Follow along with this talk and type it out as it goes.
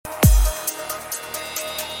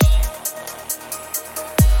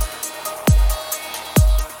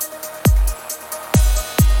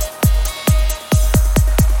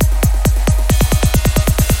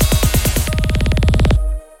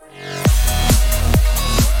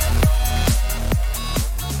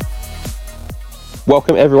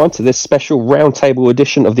Welcome everyone to this special roundtable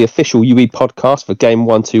edition of the official UE podcast for Game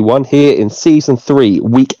 121 here in Season 3,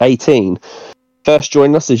 Week 18. First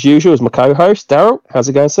joining us as usual is my co-host, Daryl. How's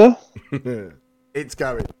it going, sir? It's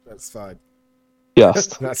going. That's fine.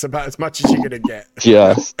 Just. That's about as much as you're going to get.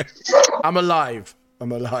 Just. I'm alive.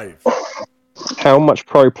 How much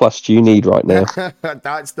Pro Plus do you need right now?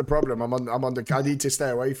 That's the problem. I need to stay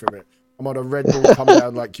away from it. I'm on a Red Bull come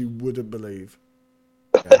down like you wouldn't believe.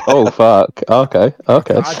 Yeah. Oh fuck. Okay.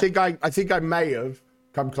 I think I may have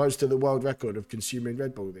come close to the world record of consuming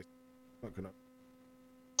Red Bull this.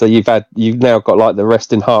 So you've now got like the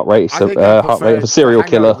resting heart rate of a serial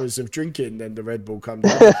killer. Of drinking, then the Red Bull come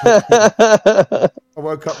down. I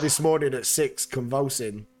woke up this morning at 6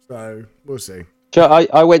 convulsing, so we'll see.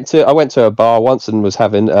 I went to a bar once and was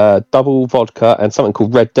having double vodka and something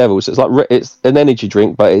called Red Devils. It's like it's an energy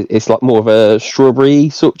drink, but it's like more of a strawberry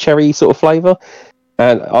sort of cherry sort of flavour.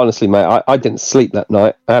 And honestly, mate, I didn't sleep that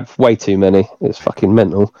night. I had way too many. It's fucking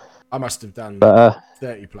mental. I must have done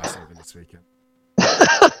 30 plus over this weekend.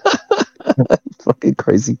 Fucking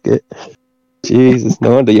crazy git. Jesus,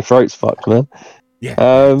 no wonder your throat's fucked, man.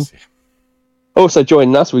 Yeah. Also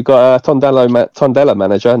joining us, we've got Tondela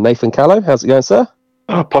manager Nathan Callow. How's it going, sir?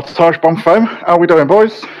 Potage Bon Foam. How are we doing,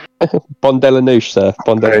 boys? Bondela Noosh, sir.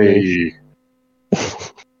 Hey.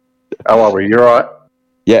 How are we? You alright?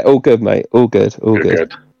 Yeah, all good, mate. All good.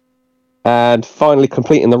 Good. And finally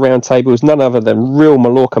completing the round table is none other than real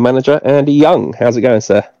Mallorca manager Andy Young. How's it going,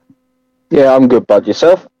 sir? Yeah, I'm good, bud.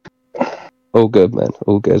 Yourself? All good, man.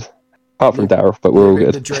 All good. Apart from Daryl, but we're all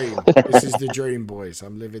good. The dream. This is the dream, boys.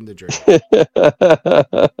 I'm living the dream.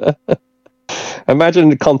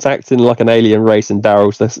 Imagine contacting like an alien race and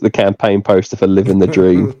Daryl's the campaign poster for living the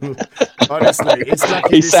dream. Honestly, it's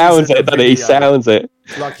lucky he sounds it, doesn't he? He sounds it.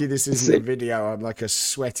 Lucky this isn't a video. I'm like a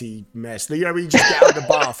sweaty mess. You know when you just get out of the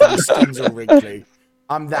bath and your skin's all wrinkly?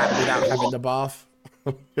 I'm that without having the bath.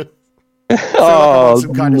 Some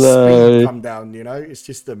kind of speed come down, you know? It's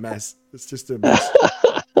just a mess.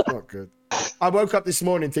 Not good. I woke up this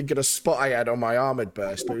morning thinking a spot I had on my arm had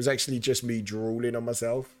burst, but it was actually just me drooling on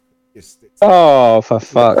myself. Oh, for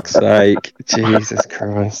fuck's sake! Jesus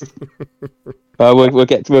Christ!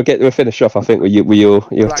 We'll finish off. I think with your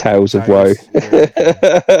tales of woe. Yeah.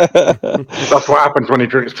 That's what happens when he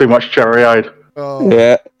drinks too much Cherryade. Oh,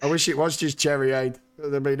 yeah. I wish it was just Cherryade.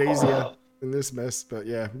 It'd have been easier than this mess. But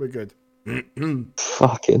yeah, we're good.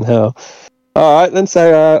 Fucking hell! All right, then.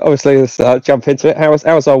 So obviously, let's jump into it.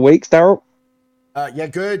 How's our weeks, Daryl? Yeah,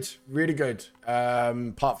 good. Really good.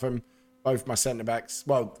 Apart from both my centre backs,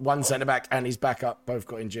 well, one centre back and his backup both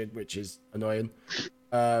got injured, which is annoying.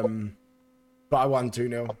 But I won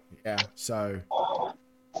 2-0. Yeah, so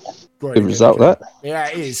good result that. Yeah,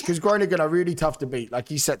 it is because Groningen are really tough to beat. Like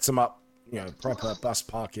he sets them up, proper bus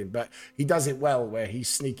parking, but he does it well where he's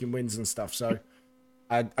sneaking wins and stuff. So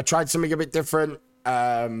I tried something a bit different.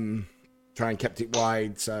 Try and kept it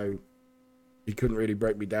wide, so he couldn't really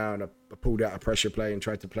break me down. I pulled out a pressure play and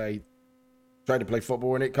tried to play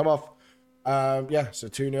football and it come off. So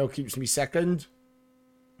 2-0 keeps me second.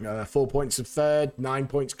 4 points of third, 9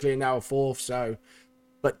 points clear now of fourth. So,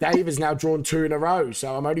 but Dave has now drawn 2 in a row,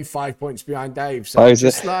 so I'm only 5 points behind Dave. So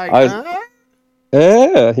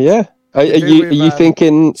yeah. Are you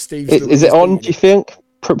thinking? Is it on? Do you think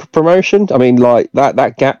promotion? I mean, like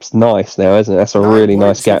that gap's nice now, isn't it? That's a really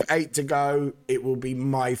nice gap. 8 to go. It will be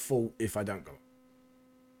my fault if I don't go.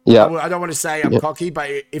 Yeah, I don't want to say I'm cocky, but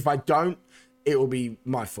if I don't, it will be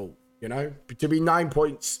my fault. To be 9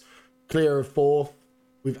 points clear of fourth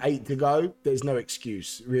with 8 to go, there's no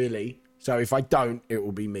excuse, really. So if I don't, it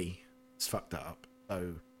will be me. It's fucked that up.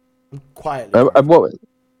 So I'm quietly.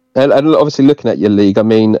 And obviously looking at your league, I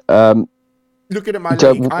mean, looking at my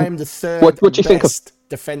league, I am the third what do you think of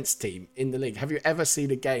defense team in the league. Have you ever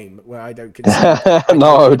seen a game where I don't concede?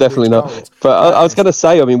 No, definitely not. But I was going to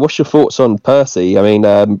say, I mean, what's your thoughts on Percy? I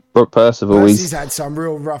mean, Brooke Percival. Percy's had some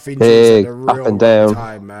real rough injuries up and down.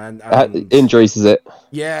 Time, man. Injuries, is it?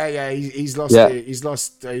 Yeah. He's lost. Yeah. He's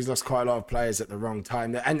lost quite a lot of players at the wrong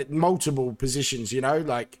time, and multiple positions.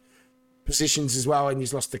 Like positions as well. And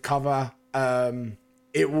he's lost the cover.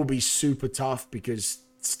 It will be super tough because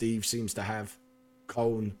Steve seems to have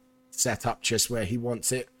Colne set up just where he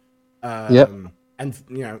wants it. And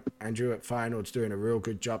Andrew at Feyenoord's doing a real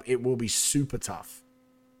good job. It will be super tough.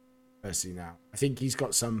 Percy now. I think he's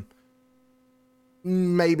got some.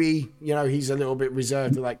 Maybe he's a little bit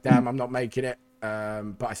reserved. Like, damn, I'm not making it.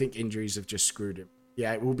 But I think injuries have just screwed him.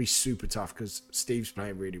 Yeah, it will be super tough because Steve's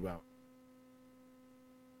playing really well.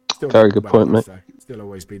 Very good point, mate. Still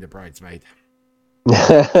always be the bridesmaid.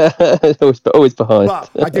 always behind. But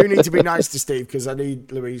I do need to be nice to Steve because I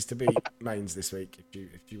need Louise to beat Mains this week.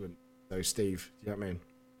 If you wouldn't, so Steve, you know what I mean?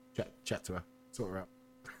 Chat to her, sort her out.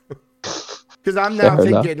 Because I'm now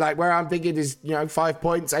thinking, like, where I'm thinking is, 5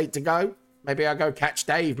 points, 8 to go. Maybe I go catch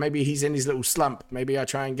Dave. Maybe he's in his little slump. Maybe I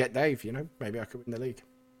try and get Dave. Maybe I could win the league.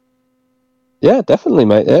 Yeah, definitely,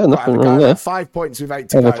 mate. Yeah, nothing wrong there. 5 points with 8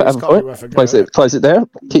 to go. It's got to be worth a go. Close it down.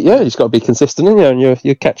 Yeah, you've got to be consistent in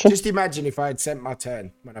your catching. Just imagine if I had sent my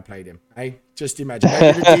turn when I played him. Hey, just imagine.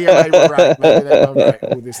 Maybe the DMA were right. Maybe they were right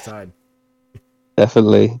all this time.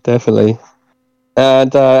 Definitely.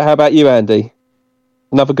 And how about you, Andy?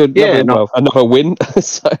 Another win.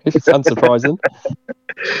 So it's unsurprising.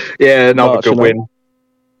 Yeah, another good win.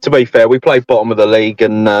 To be fair, we played bottom of the league,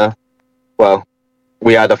 and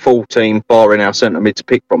we had a full team barring our centre mid to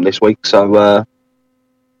pick from this week, so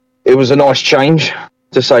it was a nice change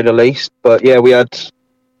to say the least. But yeah, we had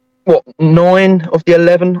 9 of the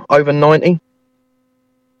 11 over 90,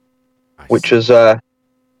 nice. Which was a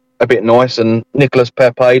bit nice. And Nicolas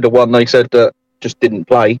Pepe, the one they said that just didn't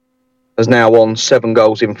play, has now won 7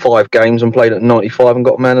 goals in 5 games and played at 95 and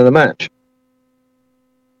got man of the match.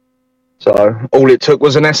 So all it took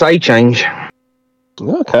was an SA change.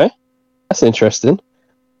 Okay, that's interesting.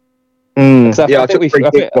 I took 3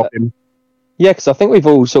 kicks off him. Yeah, because I think we've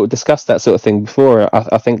all sort of discussed that sort of thing before.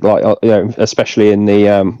 I think, like, especially in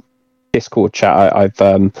the Discord chat, I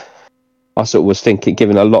sort of was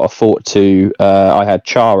giving a lot of thought to. I had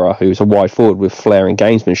Chara, who's a wide forward with flair and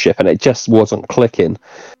gamesmanship, and it just wasn't clicking.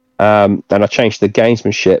 And I changed the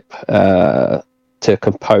gamesmanship to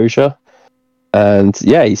composure, and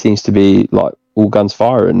yeah, he seems to be like all guns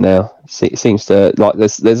firing now. It seems to, like,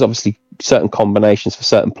 there's obviously certain combinations for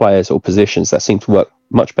certain players or positions that seem to work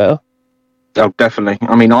much better. Oh, definitely.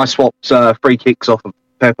 I mean, I swapped 3 kicks off of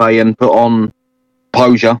Pepe and put on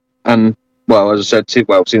Posure, and as I said,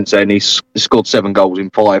 since then he's scored 7 goals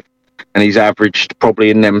in 5, and he's averaged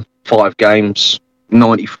probably in them 5 games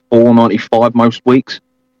 94, 95 most weeks.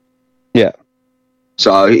 Yeah.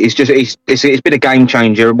 So it's been a game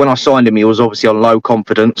changer. When I signed him, he was obviously on low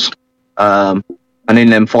confidence. And in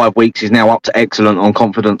them 5 weeks, he's now up to excellent on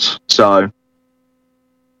confidence. So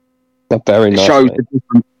very nice, it shows the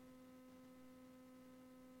difference.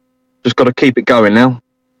 Just got to keep it going now.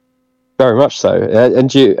 Very much so.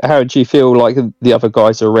 And how do you feel like the other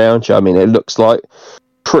guys around you? I mean, it looks like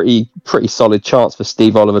pretty solid chance for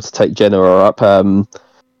Steve Oliver to take Genoa up.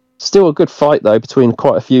 Still a good fight though between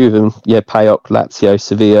quite a few of them. Yeah, PAOK, Lazio,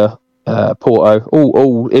 Sevilla, Porto,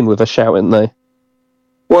 all in with a shout, aren't they?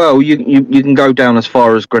 Well, you can go down as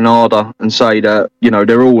far as Granada and say that,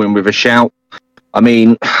 they're all in with a shout. I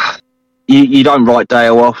mean, you don't write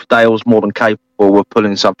Dale off. Dale's more than capable of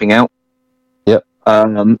pulling something out. Yep.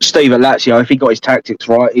 Steve at Lazio, if he got his tactics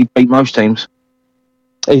right, he'd beat most teams.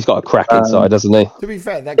 He's got a crack inside, doesn't he? To be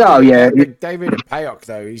fair, David and PAOK,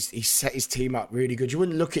 though, he set his team up really good. You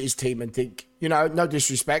wouldn't look at his team and think, no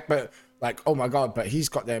disrespect, but like, oh my God, but he's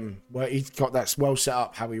got them, he's got that well set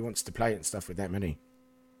up how he wants to play and stuff with them, hasn't he?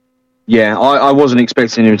 Yeah, I wasn't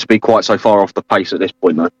expecting him to be quite so far off the pace at this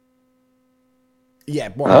point, though. Yeah,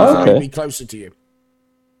 he'd be closer to you.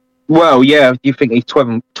 Well, yeah, you think he's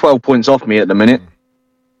 12 points off me at the minute.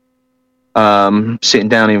 Sitting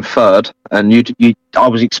down in 3rd, and I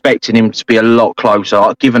was expecting him to be a lot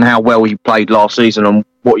closer, given how well he played last season and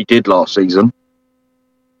what he did last season.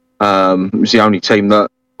 It was the only team that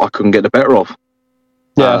I couldn't get the better of.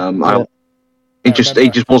 Yeah, he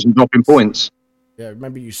just wasn't dropping points. Yeah,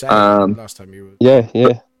 remember you said last time you were...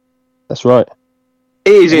 Yeah, that's right.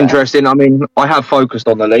 It is interesting. I mean, I have focused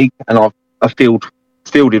on the league, and I've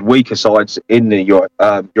fielded weaker sides in the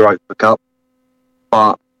Europa Cup,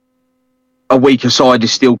 but a weaker side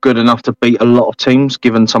is still good enough to beat a lot of teams,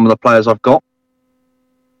 given some of the players I've got.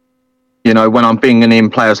 When I'm bringing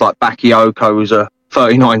in players like Bakayoko, who's a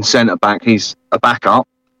 39 centre-back, he's a backup,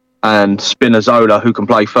 and Spinazzola, who can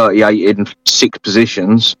play 38 in 6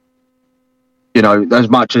 positions, as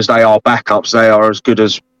much as they are backups, they are as good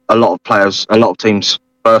as a lot of teams'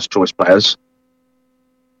 first-choice players.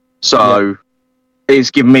 So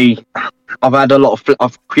it's given me... I've put a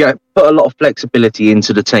lot of flexibility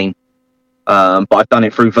into the team. But I've done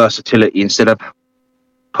it through versatility instead of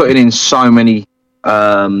putting in so many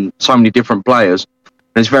different players.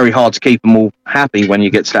 And it's very hard to keep them all happy when you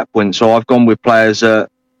get to that point. So I've gone with players that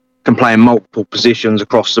can play in multiple positions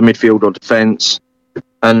across the midfield or defence,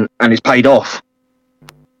 and it's paid off.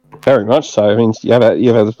 Very much so. I mean, you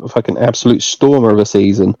have a fucking absolute stormer of a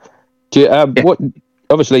season. Do you, what?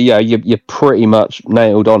 Obviously, yeah, you're pretty much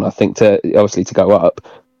nailed on. I think to go up.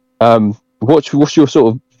 What's your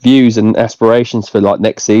sort of views and aspirations for like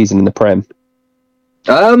next season in the Prem?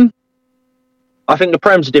 I think the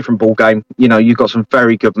Prem's a different ball game. You know, you've got some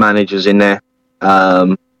very good managers in there.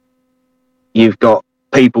 You've got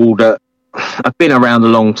people that have been around a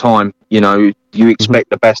long time. You know, you expect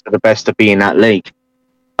the best of the best to be in that league.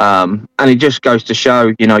 And it just goes to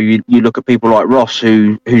show, you know, you look at people like Ross,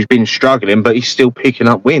 who's been struggling, but he's still picking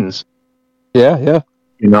up wins. Yeah.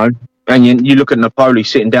 You know, and you look at Napoli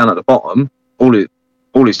sitting down at the bottom.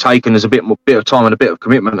 All it's taken is a bit of time and a bit of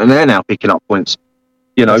commitment, and they're now picking up points.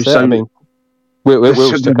 You know, so I mean,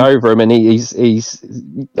 Wills took over him, and he's.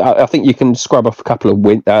 I think you can scrub off a couple of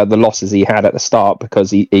the losses he had at the start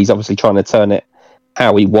because he's obviously trying to turn it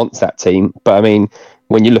how he wants that team. But I mean,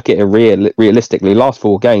 when you look at it realistically, last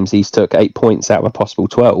 4 games he's took 8 points out of a possible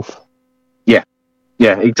 12.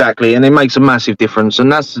 Yeah, exactly, and it makes a massive difference,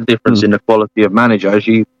 and that's the difference in the quality of manager as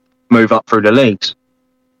you move up through the leagues.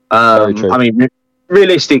 Very true. I mean,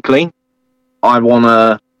 realistically, I want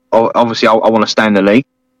to stay in the league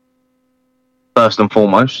first and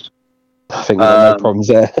foremost. I think there's no problems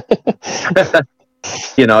there.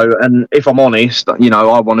 You know, and if I'm honest, you know,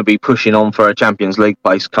 I want to be pushing on for a Champions League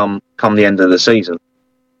place come the end of the season.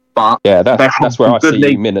 But yeah, that's where I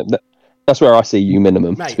see you minimum. That's where I see you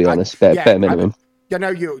minimum, mate, to be honest. Bare minimum. You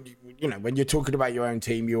know, you know, when you're talking about your own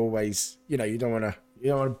team, you always, you know, you don't want to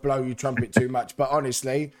blow your trumpet too much. But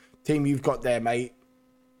honestly, team you've got there, mate.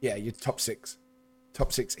 Yeah, you're top 6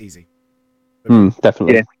 easy.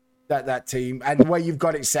 Definitely. Yeah. That team and the way you've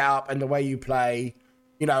got it set up and the way you play,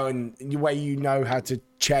 you know, and the way you know how to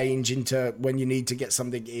change into when you need to get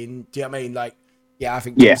something in. Do you know what I mean? Like, yeah, I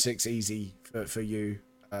think top 6 easy for you.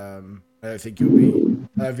 I don't think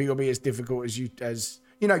it'll be as difficult as you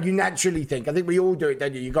know, you naturally think. I think we all do it,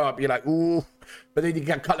 don't you? You go up, you're like, ooh, but then you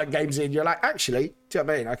get a couple of games in, you're like, actually, do you know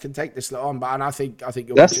what I mean? I can take this on, but and I think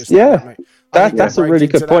you'll be just like that, mate. That's a really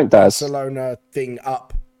good point, Daz. Barcelona thing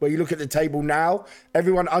up, where you look at the table now,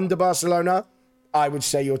 everyone under Barcelona, I would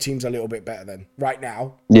say your team's a little bit better than right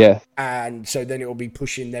now. Yeah. And so then it will be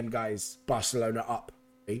pushing them guys, Barcelona up.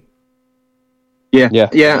 Yeah.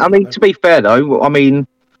 I mean, to be fair though, I mean,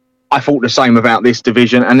 I thought the same about this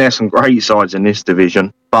division, and there's some great sides in this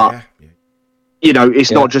division. But you know,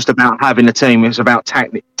 it's not just about having a team; it's about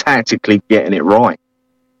tactically getting it right.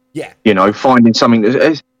 Yeah, you know, finding something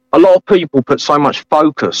that a lot of people put so much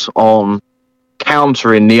focus on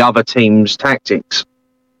countering the other team's tactics.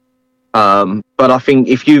 But I think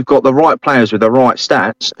if you've got the right players with the right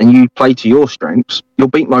stats and you play to your strengths, you'll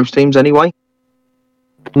beat most teams anyway.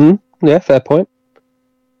 Yeah, fair point.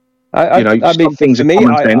 I mean, things for me,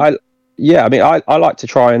 I like to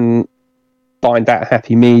try and find that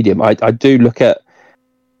happy medium. I do look at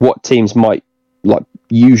what teams might like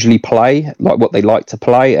usually play, like what they like to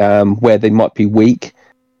play, where they might be weak,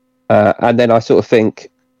 and then I sort of think,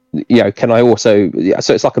 you know, can I also?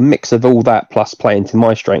 So it's like a mix of all that plus playing to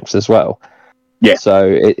my strengths as well. Yeah. So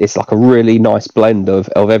it's like a really nice blend of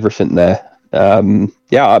everything there.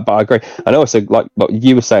 But I agree. And also, like what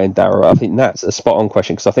you were saying, Darrell, I think that's a spot on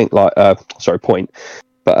question because I think point.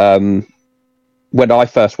 But when I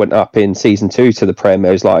first went up in season 2 to the Prem,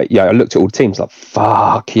 it was like, I looked at all the teams like,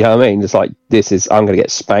 fuck, you know what I mean? It's like, I'm going to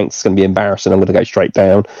get spanked. It's going to be embarrassing. I'm going to go straight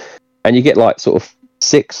down. And you get like sort of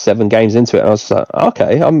 6-7 games into it, and I was like,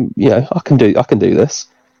 okay, I can do this.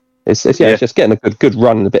 It's just getting a good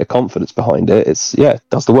run and a bit of confidence behind it. It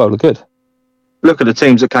does the world of good. Look at the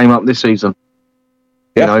teams that came up this season.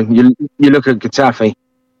 Yeah. You know, you look at Getafe;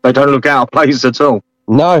 they don't look out of place at all.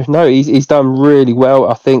 No, he's done really well.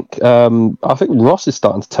 I think Ross is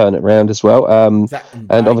starting to turn it around as well. And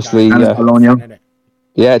obviously, Bologna.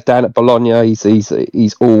 Yeah, Dan at Bologna,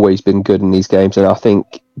 he's always been good in these games, and I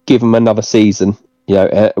think give him another season.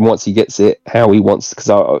 And once he gets it how he wants, because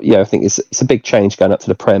I think it's a big change going up to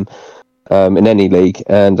the Prem in any league,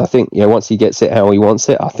 and I think once he gets it how he wants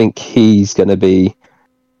it, I think he's going to be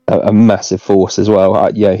a massive force as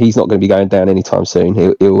well. He's not going to be going down anytime soon.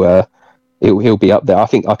 He'll be up there. I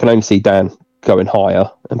think I can only see Dan going higher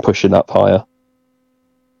and pushing up higher.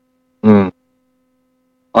 I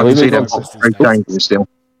can see them changing still.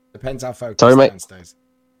 Depends how focused Dan stays.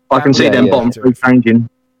 I can see them bottom three changing.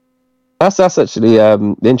 That's actually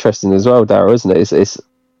interesting as well, Darrell, isn't it? It's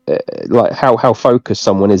like how focused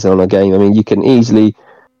someone is on a game. I mean, you can easily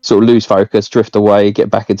sort of lose focus, drift away, get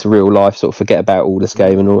back into real life, sort of forget about all this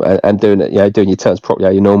game and doing it, doing your turns properly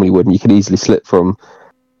how you normally would, and you can easily slip from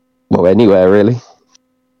anywhere really.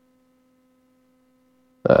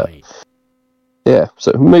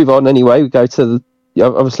 So move on anyway. We go to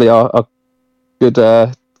obviously our good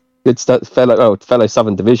fellow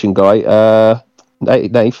Southern Division guy,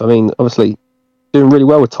 Nath. I mean, obviously doing really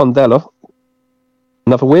well with Tondela.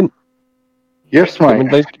 Another win. Yes,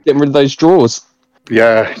 mate. Getting rid of those draws.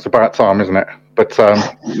 Yeah, it's about time, isn't it? But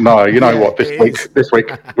no, you know what? This week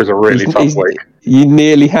was a really tough week. You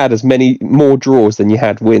nearly had as many more draws than you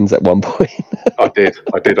had wins at one point. I did.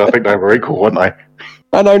 I think they were equal, weren't they?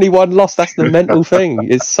 And only one loss. That's the mental thing.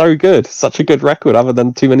 It's so good. Such a good record, other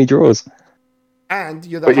than too many draws. And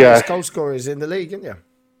you're the highest goal scorers in the league, aren't you?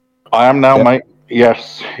 I am now, mate.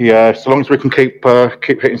 Yes, yeah. So long as we can keep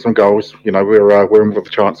hitting some goals, you know, we're in with a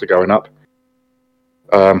chance of going up.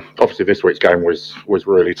 Obviously, this week's game was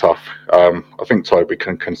really tough. I think Toby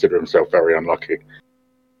can consider himself very unlucky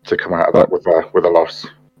to come out of that with a loss.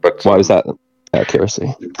 But why was that?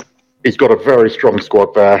 Accuracy. He's got a very strong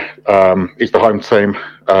squad there. He's the home team.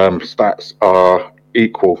 Stats are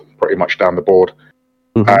equal pretty much down the board.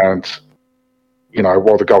 Mm-hmm. And, you know,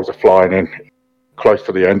 while the goals are flying in close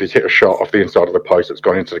to the end, he's hit a shot off the inside of the post that's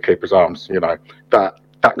gone into the keeper's arms. You know, that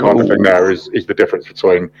kind of thing there is the difference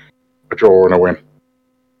between a draw and a win.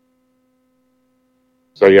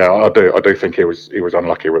 So yeah, I do think he was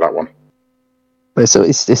unlucky with that one. But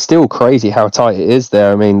it's still crazy how tight it is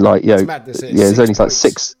there. I mean, like, you know, there's only like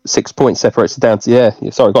 6 points separates it down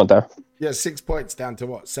to sorry, go on, Darren. Yeah, 6 points down to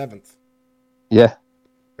what, 7th? Yeah,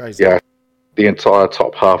 crazy. Yeah, the entire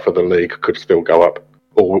top half of the league could still go up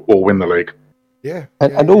or win the league. Yeah,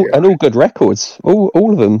 and all good records.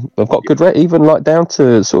 All of them have got good even like down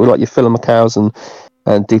to sort of like your Fulham Macaws and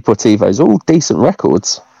Deportivos, all decent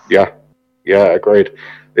records. Yeah, agreed.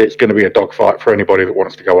 It's going to be a dogfight for anybody that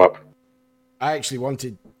wants to go up. I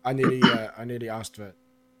nearly asked for it.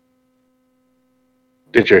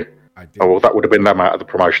 Did you? I did. Oh, well, that would have been them out of the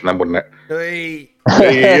promotion then, wouldn't it?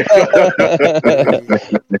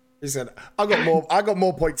 Listen, I got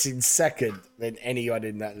more points in second than anyone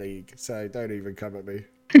in that league, so don't even come at me.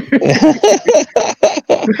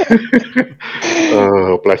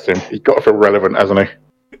 Oh, bless him. He's got to feel relevant, hasn't he?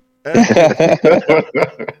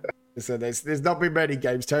 So there's not been many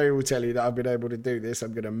games. Terry will tell you that I've been able to do this.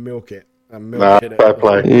 I'm going to milk it. Fair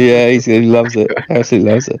play. Yeah, he loves it. Absolutely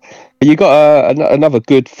loves it. You got another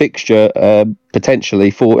good fixture potentially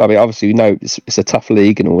for. I mean, obviously we know it's a tough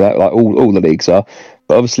league and all that, like all the leagues are.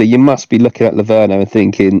 But obviously you must be looking at Livorno and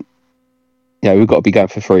thinking, we've got to be going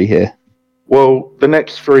for 3 here. Well, the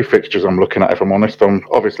next 3 fixtures I'm looking at, if I'm honest,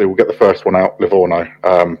 obviously we'll get the first one out, Livorno,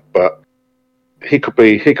 but. He could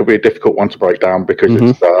be a difficult one to break down because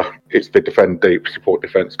it's the defend deep, support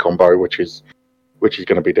defense combo, which is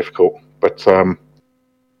going to be difficult. But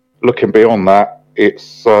looking beyond that,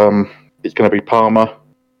 it's going to be Parma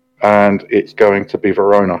and it's going to be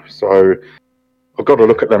Verona. So I've got to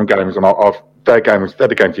look at them games, and they're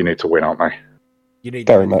the games you need to win, aren't they? You need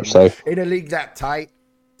very much so. In a league that tight,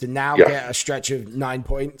 to now get a stretch of 9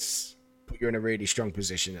 points, put you in a really strong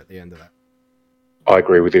position at the end of that. I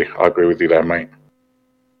agree with you there, mate.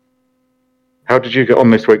 How did you get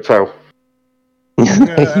on this week, Tal?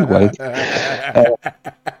 You won't.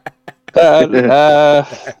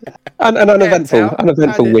 An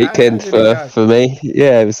uneventful weekend for me.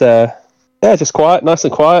 Yeah, it was just quiet, nice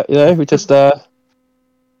and quiet. You know, we just so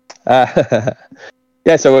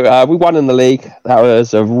we won in the league. That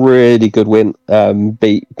was a really good win.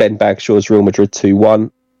 Beat Ben Bagshaw's Real Madrid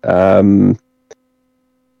 2-1.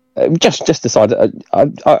 Just decided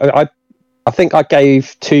I think I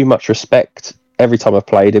gave too much respect every time I've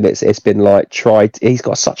played him. It's been like he's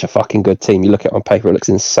got such a fucking good team. You look at it on paper, it looks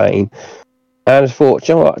insane. And I thought,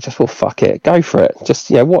 you know what? I just thought, fuck it, go for it.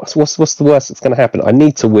 Just what's the worst that's going to happen? I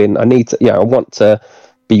need to win. I want to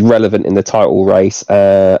be relevant in the title race.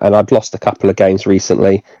 And I'd lost a couple of games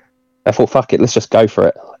recently. I thought, fuck it, let's just go for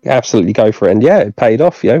it. Absolutely go for it. And it paid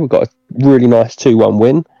off. We've got a really nice 2-1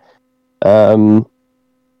 win.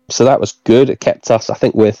 So that was good. It kept us, I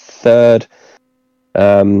think we're third,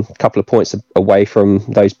 a couple of points away from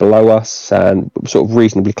those below us and sort of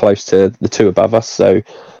reasonably close to the 2 above us. So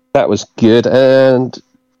that was good. And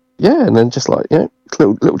then just like,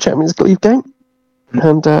 little Champions League game.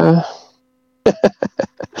 And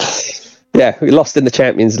we lost in the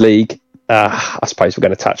Champions League. I suppose we're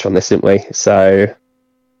going to touch on this, didn't we? So,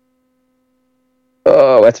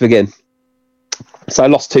 where to begin? So I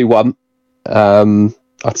lost 2-1.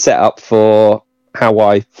 I'd set up for how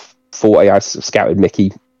I thought I scouted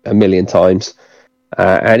Mickey a million times,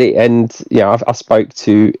 I spoke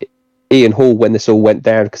to Ian Hall when this all went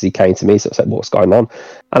down because he came to me, so I said, "What's going on?"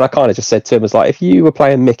 And I kind of just said to him, "I was like, if you were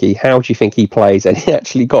playing Mickey, how do you think he plays?" And he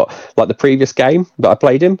actually got, like, the previous game that I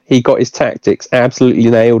played him, he got his tactics absolutely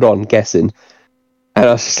nailed on, guessing. And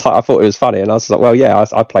I was just like, I thought it was funny, and I was like, "Well, yeah,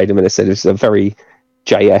 I played him," and it said it was a very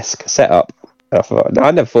J-esque setup.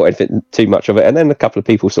 I never thought anything too much of it. And then a couple of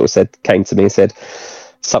people came to me and said,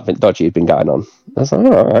 something dodgy had been going on. I was like,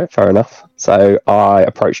 all right, fair enough. So I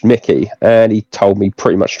approached Mickey, and he told me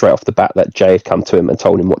pretty much straight off the bat that Jay had come to him and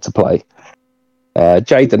told him what to play.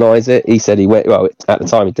 Jay denies it. He said he went, well, at the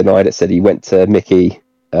time he denied it, said he went to Mickey,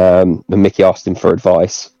 and Mickey asked him for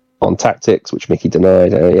advice on tactics, which Mickey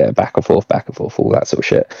denied. Back and forth, all that sort of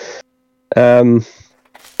shit.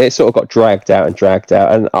 It sort of got dragged out,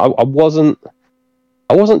 and I wasn't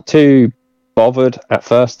too bothered at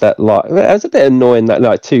first. That, like, it was a bit annoying that,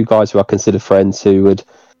 like, two guys who I consider friends who would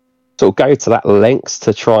sort of go to that lengths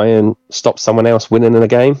to try and stop someone else winning in a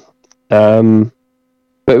game. But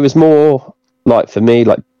it was more like, for me,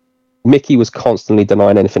 like, Mickey was constantly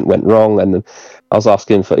denying anything went wrong, and I was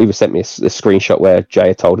asking for, he sent me a screenshot where Jay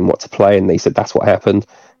had told him what to play, and he said that's what happened.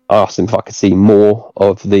 I asked him if I could see more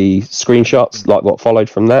of the screenshots, like what followed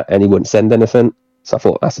from that, and he wouldn't send anything. So I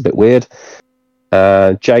thought, that's a bit weird.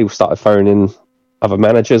 Jay started phoning other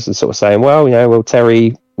managers and sort of saying,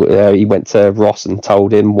 Terry, he went to Ross and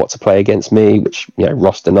told him what to play against me, which,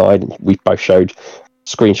 Ross denied, and we both showed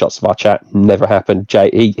screenshots of our chat. Never happened. Jay,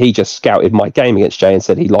 he just scouted my game against Jay and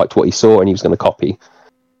said he liked what he saw and he was going to copy.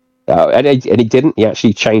 And he didn't. He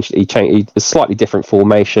actually changed a slightly different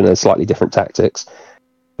formation and slightly different tactics.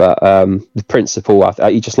 But the principle,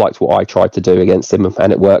 he just liked what I tried to do against him,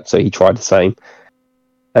 and it worked, so he tried the same.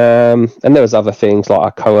 And there was other things, like I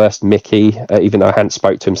coerced Mickey, even though I hadn't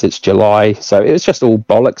spoke to him since July. So it was just all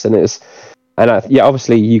bollocks, and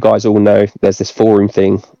obviously you guys all know there's this forum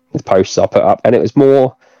thing, the posts I put up, and it was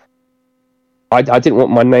more, I didn't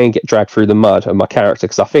want my name get dragged through the mud and my character,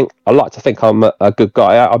 because I like to think I'm a good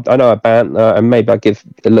guy. I know I banter, and maybe I give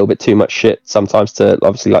a little bit too much shit sometimes to,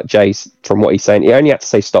 obviously, like Jay's, from what he's saying. He only had to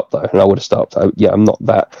say stop, though, and I would have stopped. I'm not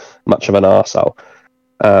that much of an arsehole.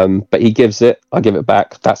 But he gives it, I give it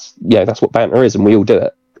back. That's what banter is, and we all do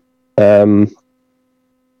it. So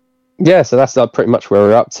that's pretty much where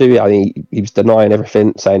we're up to. I mean, he was denying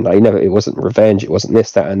everything, saying it wasn't revenge, it wasn't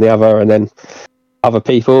this, that, and the other, and then other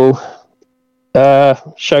people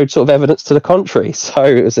showed sort of evidence to the contrary. So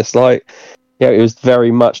it was just like, it was very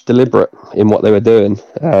much deliberate in what they were doing.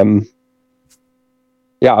 I mean,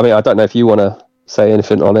 I don't know if you want to say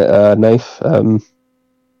anything on it, Nath. Do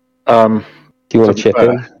you want to chip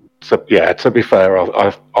in? To be fair,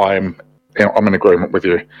 I'm in agreement with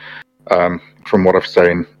you. From what I've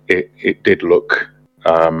seen, it did look,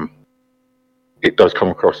 it does come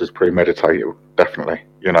across as premeditated, definitely.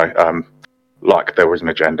 Like there was an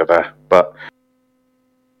agenda there. But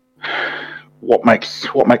what makes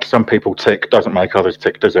some people tick doesn't make others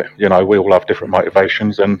tick, does it? We all have different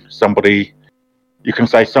motivations, and you can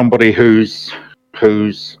say somebody who's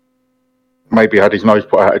maybe had his nose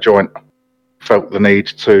put out of joint felt the need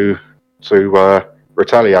to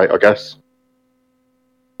retaliate, I guess.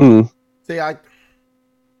 See, I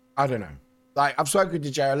don't know. Like, I've spoken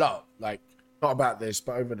to Jay a lot, like, not about this,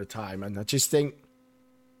 but over the time, and I just think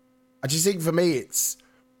for me,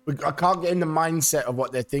 I can't get in the mindset of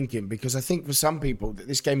what they're thinking, because I think for some people that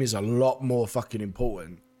this game is a lot more fucking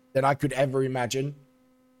important than I could ever imagine.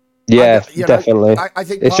 Yeah, definitely. I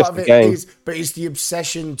think it's part of it game. it's the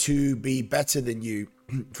obsession to be better than you,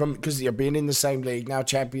 because you're being in the same league now,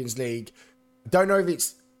 Champions League. I don't know if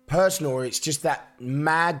it's personal or it's just that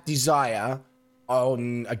mad desire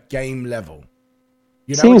on a game level.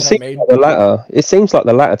 You know what I mean? Like the latter. It seems like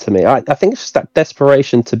the latter to me. I think it's just that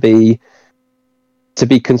desperation to be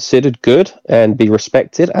considered good and be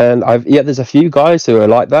respected. And there's a few guys who are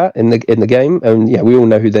like that in the game, and we all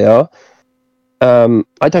know who they are.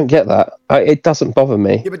 I don't get that. It doesn't bother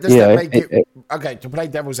me. Yeah, but does that make it okay? To play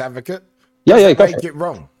devil's advocate, that make it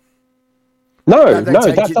wrong? No,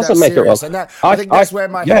 that doesn't make it wrong. And I think that's where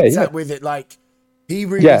my head's at with it. Like, he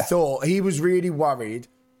really thought, he was really worried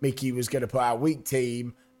Mickey was going to put out a weak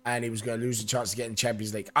team and he was going to lose a chance to get in the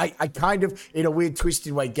Champions League. I kind of, in a weird,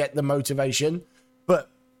 twisted way, get the motivation, but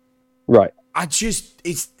I just,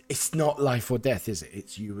 it's not life or death, is it?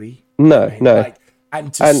 It's UE. No. Like,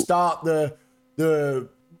 and start the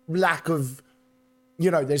lack of,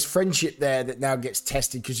 there's friendship there that now gets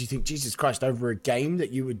tested because you think, Jesus Christ, over a game that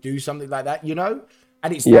you would do something like that, And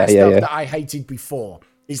it's that stuff that I hated before.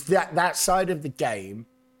 It's that side of the game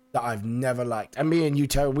that I've never liked. And me and you,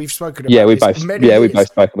 Terry, we've spoken about we both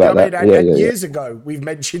spoke about that. Years ago, we've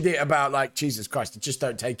mentioned it about, like, Jesus Christ, just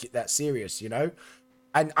don't take it that serious,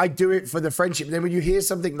 And I do it for the friendship. And then when you hear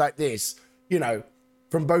something like this,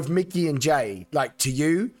 from both Mickey and Jay, like, to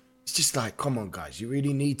you, it's just like, come on, guys, you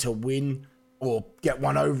really need to win or get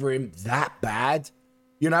one over him that bad,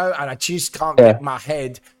 And I just can't get my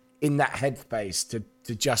head in that headspace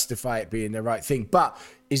to justify it being the right thing. But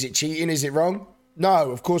is it cheating? Is it wrong?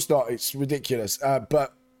 No, of course not. It's ridiculous.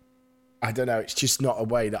 But I don't know. It's just not a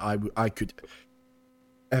way that I could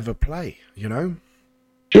ever play. You know.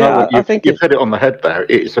 Do you know Yeah, what? I think You've hit it on the head there.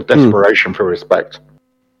 It's a desperation for respect.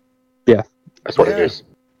 Yeah. That's what it Yeah. is.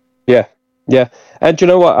 Yeah, and do you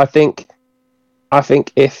know what? I think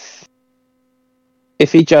if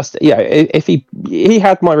he just, if he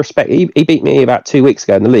had my respect, he beat me about 2 weeks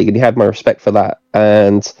ago in the league, and he had my respect for that.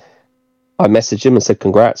 And I messaged him and said,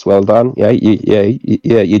 "Congrats, well done.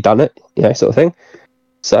 You done it, sort of thing."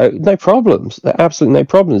 So no problems, absolutely no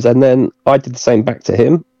problems. And then I did the same back to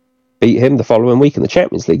him, beat him the following week in the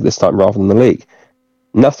Champions League this time rather than the league.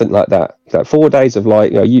 Nothing like that. Like 4 days of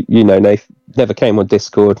Nath never came on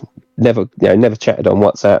Discord, never chatted on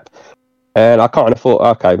WhatsApp, and I kind of thought,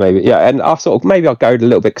 okay, maybe, and I thought maybe I'll go a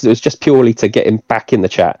little bit because it was just purely to get him back in the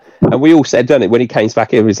chat. And we all said, done it when he came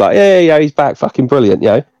back in. He's like, yeah, he's back, fucking brilliant,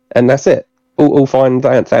 and that's it. All fine,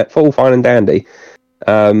 all fine and dandy.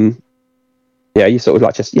 You sort of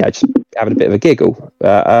like just having a bit of a giggle.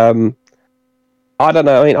 I don't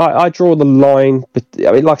know. I mean, I draw the line, but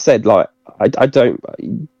I mean, like I said, like. I don't.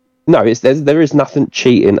 No, there is nothing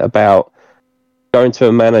cheating about going to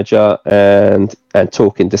a manager and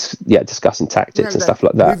talking, discussing tactics and stuff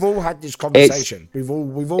like that. We've all had this conversation. We've all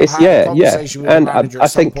had a conversation with a manager at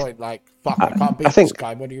some point. Like, fuck, I can't beat this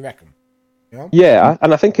guy. What do you reckon? Yeah,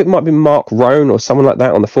 and I think it might be Mark Rohn or someone like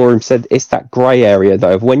that on the forum said it's that grey area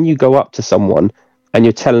though of when you go up to someone and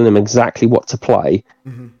you're telling them exactly what to play,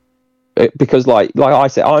 because like I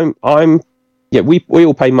said, I'm. Yeah, we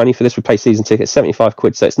all pay money for this. We pay season tickets, 75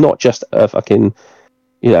 quid. So it's not just a fucking,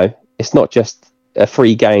 it's not just a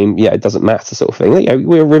free game. Yeah, it doesn't matter sort of thing.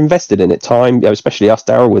 We're invested in it, time, especially us,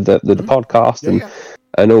 Daryl, with the podcast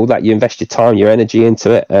and all that. You invest your time, your energy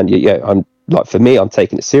into it. And I'm like, for me, I'm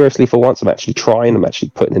taking it seriously for once. I'm actually trying. I'm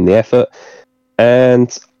actually putting in the effort.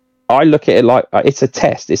 And I look at it like it's a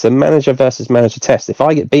test. It's a manager versus manager test. If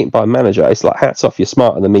I get beaten by a manager, it's like, hats off, you're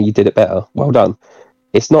smarter than me. You did it better. Well done.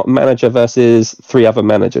 It's not manager versus 3 other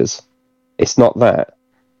managers. It's not that.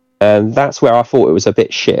 And that's where I thought it was a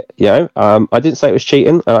bit shit, I didn't say it was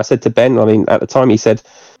cheating. And I said to Ben, I mean, at the time he said,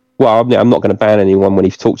 well, I'm not going to ban anyone when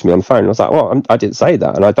he talked to me on the phone. And I was like, well, I didn't say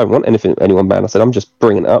that. And I don't want anyone banned. I said, I'm just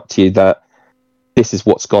bringing it up to you that this is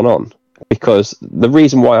what's gone on. Because the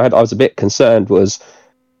reason why I was a bit concerned was,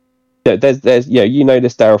 there's this,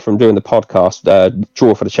 Daryl, from doing the podcast,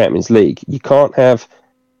 Draw for the Champions League. You can't have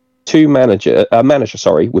a manager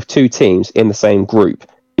with 2 teams in the same group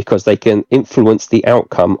because they can influence the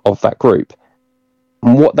outcome of that group.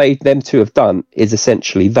 And what them two have done is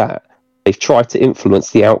essentially that. They've tried to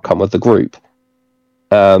influence the outcome of the group.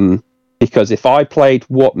 Because if I played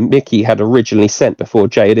what Mickey had originally sent before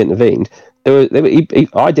Jay had intervened,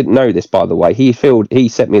 I didn't know this, by the way. He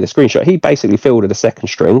sent me the screenshot. He basically fielded a second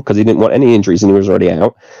string because he didn't want any injuries and he was already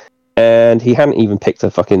out. And he hadn't even picked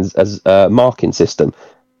a fucking marking system.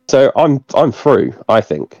 So I'm through, I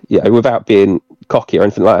think, without being cocky or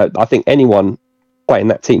anything like that. I think anyone playing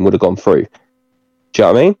that team would have gone through. Do you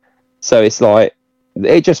know what I mean? So it's like,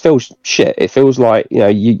 it just feels shit. It feels like,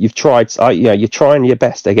 you've tried, you're trying your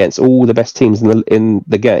best against all the best teams in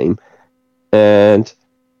the game, and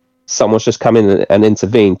someone's just come in and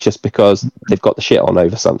intervened just because they've got the shit on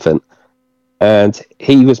over something. And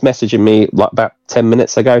he was messaging me like about 10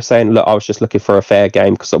 minutes ago saying, look, I was just looking for a fair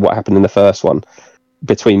game because of what happened in the first one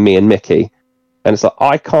between me and Mickey. And it's like,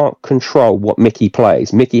 I can't control what Mickey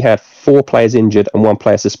plays. Mickey had 4 players injured and 1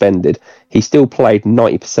 player suspended. He still played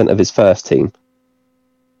 90% of his first team.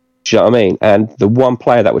 Do you know what I mean? And the 1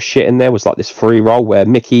 player that was shit in there was like this free roll where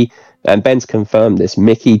Mickey, and Ben's confirmed this,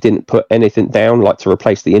 Mickey didn't put anything down like to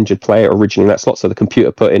replace the injured player originally in that slot. So the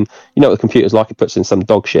computer put in, what the computer's like, it puts in some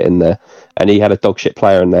dog shit in there. And he had a dog shit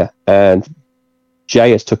player in there. And Jay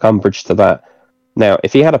has took umbrage to that. Now,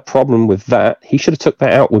 if he had a problem with that, he should have took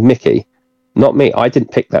that out with Mickey, not me. I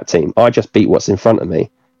didn't pick that team. I just beat what's in front of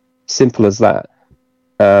me. Simple as that.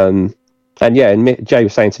 And Jay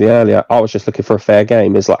was saying to me earlier, I was just looking for a fair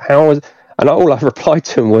game. It's like, and all I replied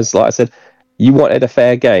to him was like, I said, you wanted a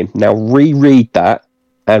fair game. Now reread that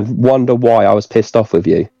and wonder why I was pissed off with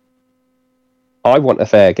you. I want a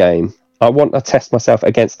fair game. I want to test myself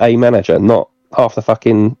against a manager, not half the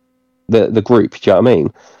fucking the group. Do you know what I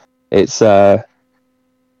mean? It's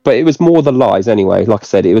but it was more the lies anyway. Like I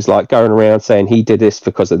said, it was like going around saying he did this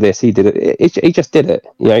because of this. He did it. He just did it.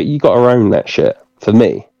 You got to own that shit. For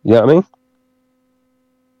me, you know what I mean?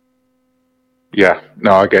 Yeah.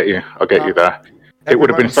 No, I get you. I get you there. It would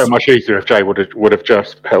have been so much easier if Jay would have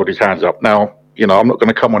just held his hands up. Now, I'm not going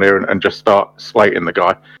to come on here and just start slating the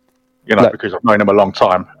guy. Because I've known him a long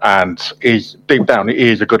time, and he's deep down he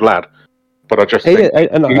is a good lad. But I just think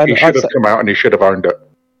he should have come out and he should have owned it.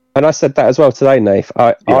 And I said that as well today, Nath.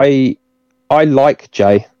 I I like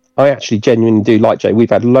Jay. I actually genuinely do like Jay. We've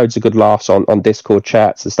had loads of good laughs on Discord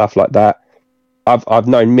chats and stuff like that. I've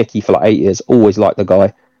known Mickey for like 8 years. Always liked the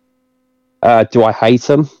guy. Do I hate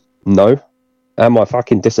him? No. Am I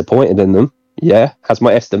fucking disappointed in them? Yeah. Has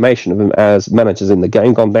my estimation of them as managers in the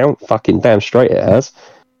game gone down? Fucking damn straight it has.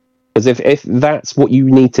 Because if that's what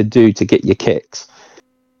you need to do to get your kicks,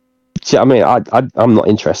 do you know what I mean? I'm not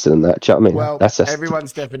interested in that. Do you know what I mean? Well, that's just,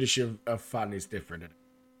 everyone's definition of fun is different.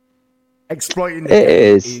 Exploiting the it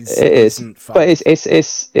game is, isn't fun. but it's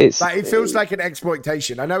like, it feels like an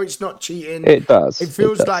exploitation. I know it's not cheating. It does. It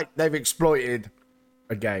feels like they've exploited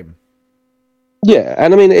a game. Yeah,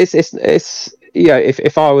 and I mean it's yeah.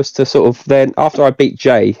 If I was to sort of then after I beat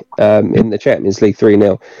Jay in the Champions League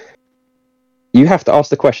 3-0, you have to ask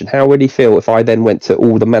the question: how would he feel if I then went to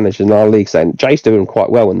all the managers in our league saying Jay's doing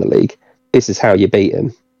quite well in the league? This is how you beat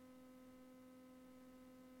him.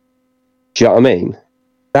 Do you know what I mean?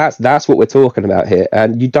 That's what we're talking about here,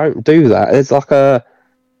 and you don't do that. It's like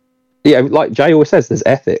like Jay always says, there's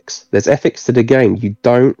ethics. There's ethics to the game. You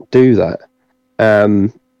don't do that.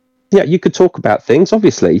 Yeah, you could talk about things.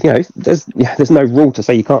 Obviously, there's no rule to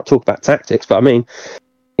say you can't talk about tactics. But I mean,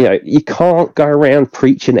 you can't go around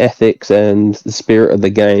preaching ethics and the spirit of the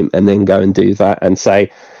game and then go and do that and say,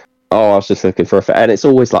 "Oh, I was just looking for a." And it's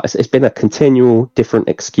always like it's been a continual different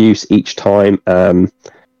excuse each time.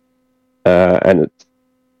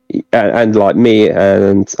 And like me,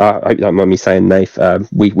 and I hope you don't mind me saying, Nath,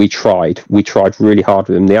 we tried really hard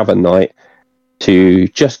with him the other night to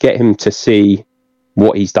just get him to see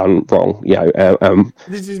what he's done wrong,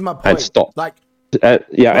 this is my point. And stop, like,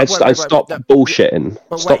 stop bullshitting.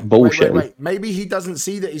 Stop bullshitting. Wait. Maybe he doesn't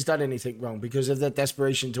see that he's done anything wrong because of the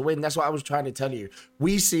desperation to win. That's what I was trying to tell you.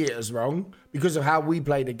 We see it as wrong because of how we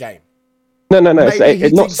play the game. No. Maybe he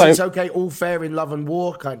it's not thinks so. it's okay, all fair in love and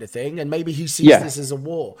war kind of thing, and maybe he sees this as a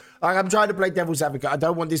war. Like, I'm trying to play devil's advocate. I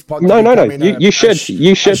don't want this podcast. No. You should,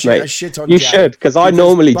 mate. You should, because I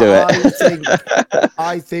normally do it.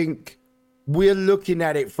 I think we're looking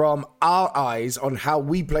at it from our eyes on how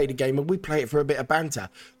we play the game, and we play it for a bit of banter.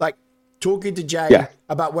 Like talking to Jay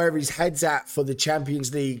about where his head's at for the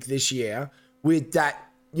Champions League this year, with that,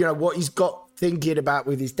 what he's got thinking about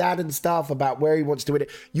with his dad and stuff, about where he wants to win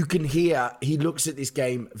it. You can hear he looks at this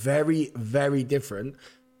game very, very different.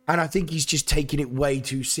 And I think he's just taking it way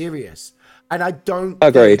too serious. And I don't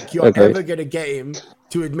think you're ever going to get him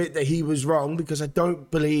to admit that he was wrong, because I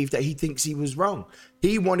don't believe that he thinks he was wrong.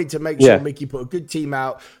 He wanted to make sure Mickey put a good team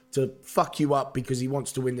out to fuck you up because he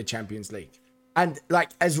wants to win the Champions League. And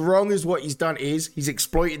like, as wrong as what he's done is, he's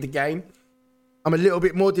exploited the game. I'm a little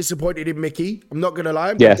bit more disappointed in Mickey. I'm not going to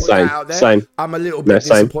lie. Same. I'm a little bit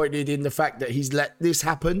disappointed in the fact that he's let this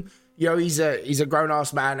happen. He's a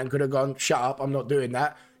grown-ass man and could have gone, shut up, I'm not doing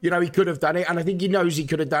that. He could have done it, and I think he knows he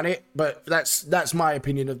could have done it, but that's my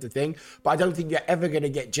opinion of the thing. But I don't think you're ever going to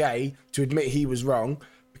get Jay to admit he was wrong,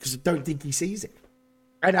 because I don't think he sees it.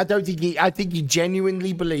 And I think he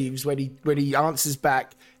genuinely believes when he answers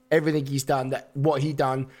back everything he's done, that what he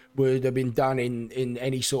done would have been done in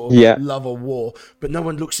any sort of love or war. But no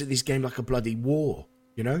one looks at this game like a bloody war,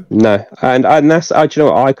 No, and that's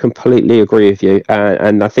I completely agree with you,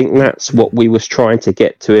 and I think that's what we was trying to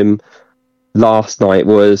get to him last night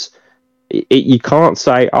was. You can't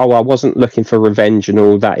say, "Oh, I wasn't looking for revenge" and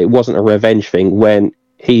all that. It wasn't a revenge thing when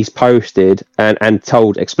he's posted and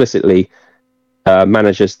told explicitly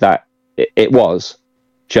managers that it was.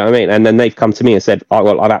 Do you know what I mean? And then they've come to me and said, "Oh,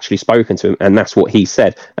 well, I've actually spoken to him, and that's what he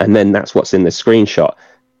said." And then that's what's in the screenshot.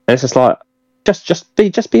 And it's just like,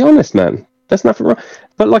 just be honest, man. There's nothing wrong.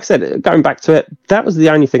 But like I said, going back to it, that was the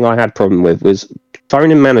only thing I had problem with, was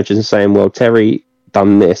phoning managers and saying, "Well, Terry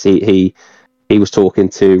done this. He was talking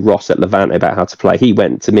to Ross at Levante about how to play. He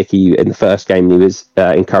went to Mickey in the first game. And he was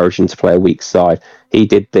encouraging to play a weak side. He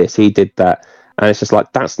did this. He did that." And it's just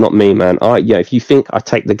like, that's not me, man. If you think I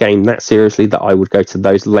take the game that seriously, that I would go to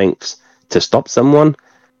those lengths to stop someone,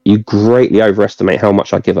 you greatly overestimate how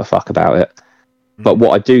much I give a fuck about it. But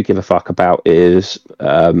what I do give a fuck about is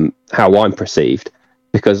how I'm perceived,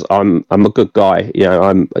 because I'm a good guy.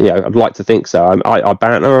 I'd like to think so. I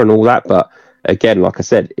banter and all that, but again, like I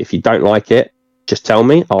said, if you don't like it, just tell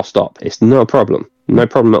me. I'll stop. It's no problem. No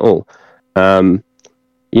problem at all. And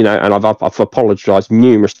I've apologized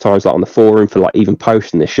numerous times, like on the forum, for like even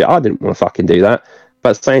posting this shit. I didn't want to fucking do that, but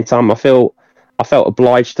at the same time, I felt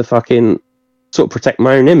obliged to fucking sort of protect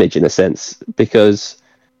my own image in a sense, because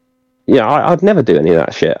I'd never do any of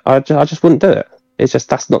that shit. I just wouldn't do it. It's just,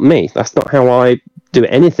 that's not me. That's not how I do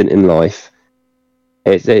anything in life.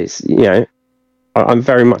 It's I'm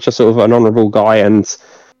very much a sort of an honourable guy, and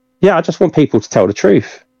I just want people to tell the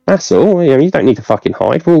truth. That's all. You know, you don't need to fucking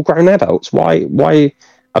hide. We're all grown adults. Why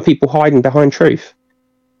are people hiding behind truth?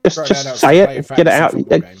 Just say it, get it out.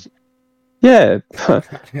 Yeah,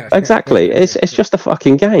 exactly. It's just a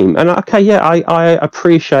fucking game. And okay, yeah, I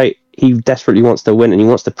appreciate he desperately wants to win and he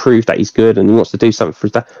wants to prove that he's good and he wants to do something for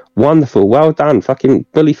his dad. Wonderful, well done, fucking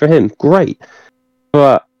bully for him, great.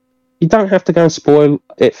 But you don't have to go and spoil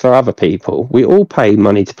it for other people. We all pay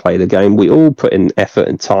money to play the game. We all put in effort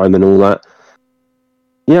and time and all that.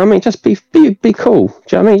 You know what I mean? Just be cool. Do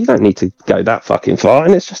you know what I mean? You don't need to go that fucking far.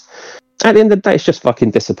 And it's just, at the end of the day, it's just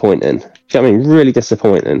fucking disappointing. Do you know what I mean? Really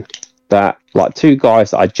disappointing that, like, two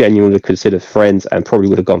guys that I genuinely consider friends and probably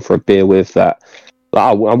would have gone for a beer with, that like,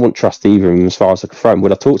 I wouldn't trust either of them as far as I could throw them.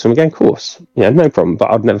 Would I talk to them again? Of course. Yeah, no problem.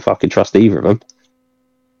 But I'd never fucking trust either of them.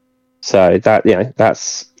 So that, you know,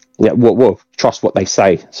 that's, yeah, well, trust what they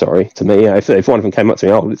say. Sorry, to me, you know, if one of them came up to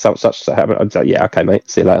me, it's such to happen, I'd say, yeah, okay, mate,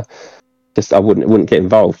 see you later. Just I wouldn't get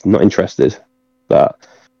involved. Not interested. But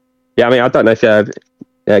yeah, I mean, I don't know if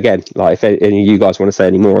again, like, if any of you guys want to say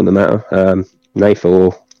any more on the matter, Nath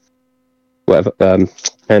or whatever,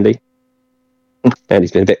 Andy.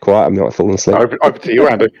 Andy's been a bit quiet. I'm not falling asleep. Over to you,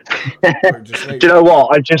 Andy. Do you know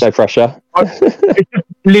what? No pressure.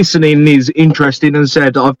 Listening is interesting, and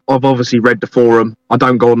said I've obviously read the forum. I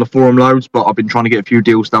don't go on the forum loads, but I've been trying to get a few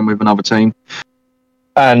deals done with another team.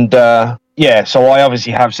 And yeah, so I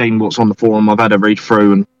obviously have seen what's on the forum. I've had a read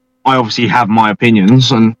through, and I obviously have my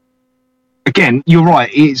opinions. And again, you're right.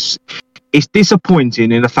 It's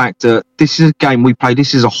disappointing in the fact that this is a game we play.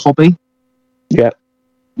 This is a hobby. Yeah.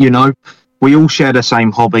 You know, we all share the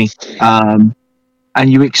same hobby, and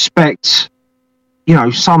you expect, you know,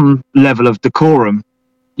 some level of decorum,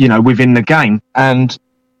 you know, within the game. And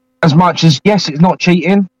as much as, yes, it's not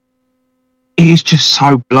cheating, it is just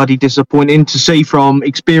so bloody disappointing to see from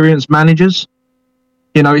experienced managers.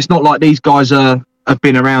 You know, it's not like these guys have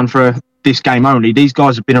been around for this game only. These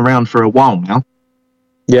guys have been around for a while now.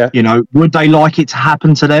 Yeah. You know, would they like it to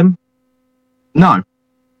happen to them? No.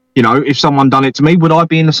 You know, if someone done it to me, would I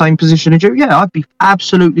be in the same position as you? Yeah, I'd be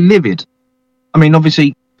absolutely livid. I mean,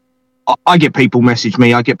 obviously, I get people message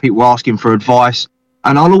me, I get people asking for advice,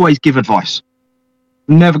 and I'll always give advice.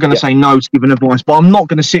 I'm never going to say no to giving advice, but I'm not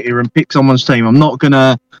going to sit here and pick someone's team. I'm not going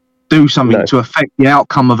to do something to affect the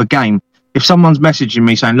outcome of a game. If someone's messaging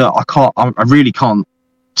me saying, look, I really can't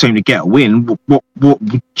seem to get a win, what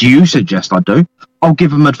do you suggest I do? I'll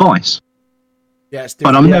give them advice. Yeah,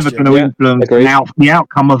 but I'm never going to influence the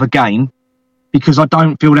outcome of a game because I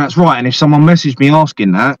don't feel that's right. And if someone messaged me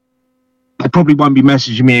asking that, they probably won't be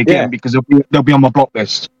messaging me again because they'll be on my block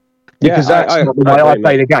list. Because that's not the way I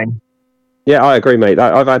play the game. Yeah, I agree, mate.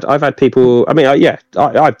 I've had people. I mean,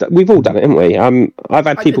 we've all done it, haven't we? I've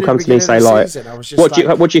had people come to me and say, like,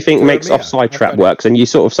 what do you think makes offside trap works? And you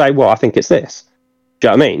sort of say, well, I think it's this. Do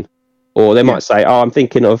you know what I mean? Or they might say, oh, I'm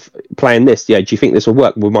thinking of playing this. Yeah, do you think this will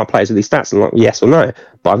work with my players with these stats? And I'm like, yes or no.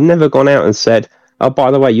 But I've never gone out and said, oh,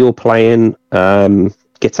 by the way, you're playing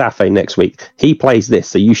Getafe next week. He plays this,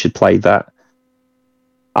 so you should play that.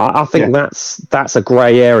 I think that's a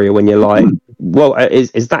grey area when you're like, well,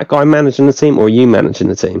 is that guy managing the team or are you managing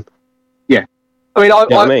the team? Yeah. I mean, I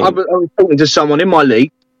was talking to someone in my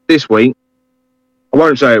league this week. I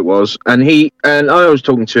won't say it was. And I was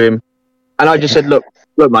talking to him, and I just said, look,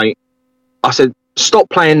 mate. I said, stop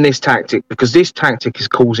playing this tactic because this tactic is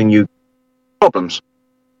causing you problems.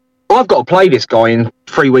 Well, I've got to play this guy in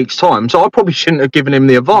 3 weeks' time, so I probably shouldn't have given him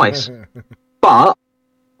the advice. But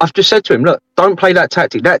I've just said to him, look, don't play that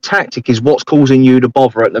tactic. That tactic is what's causing you to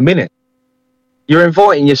bother at the minute. You're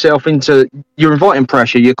inviting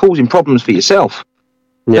pressure. You're causing problems for yourself.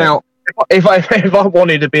 Yeah. Now, if I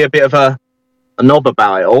wanted to be a bit of a knob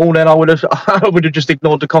about it all, then I would have just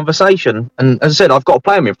ignored the conversation. And as I said, I've got to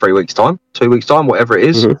play him in 3 weeks' time, 2 weeks' time, whatever it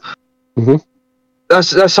is. Mm-hmm. Mm-hmm.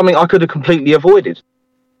 That's something I could have completely avoided.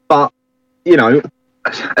 But, you know,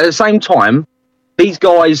 at the same time, these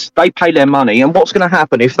guys, they pay their money, and what's going to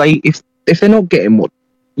happen if they're not getting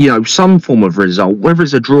some form of result, whether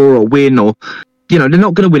it's a draw or win, or, you know, they're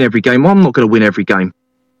not going to win every game. I'm not going to win every game.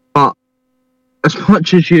 But as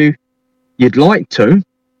much as you'd like to,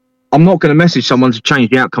 I'm not going to message someone to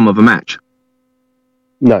change the outcome of a match.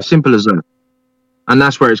 No. Simple as that. And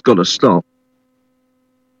that's where it's got to stop.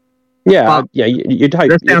 Yeah, you'd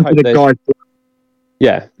hope.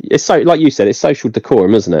 Yeah, it's so, like you said, it's social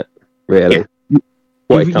decorum, isn't it? Really,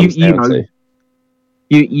 what it comes down to.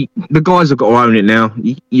 The guys have got to own it now.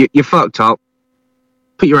 You're fucked up.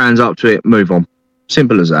 Put your hands up to it. Move on.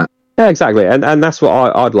 Simple as that. Yeah, exactly, and that's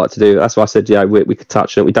what I'd like to do. That's why I said, we could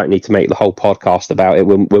touch on it. We don't need to make the whole podcast about it.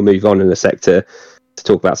 We'll move on in a sec to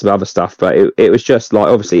talk about some other stuff. But it was just like,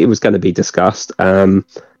 obviously, it was going to be discussed.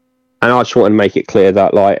 And I just want to make it clear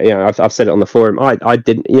that, like, you know, I've said it on the forum. I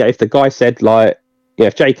didn't. Yeah, if the guy said, like, yeah,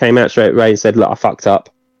 if Jay came out straight away and said, look, I fucked up.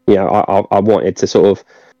 You know, I wanted to sort of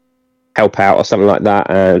help out or something like that,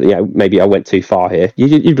 and you know, maybe I went too far here.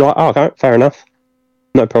 You'd be like, oh, okay, fair enough,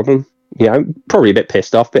 no problem. You know, probably a bit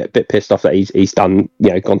pissed off, bit pissed off that he's done, you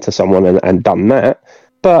know, gone to someone and done that.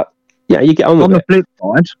 But yeah, you get on with it. On the flip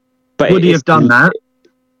side, But would he have done that?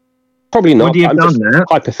 Probably not. Would he have done that?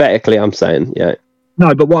 Hypothetically, I'm saying, yeah.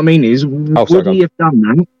 No, but what I mean is, would he have done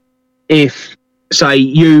that if, say,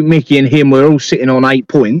 you, Mickey, and him were all sitting on 8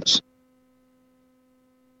 points?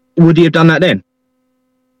 Would he have done that then?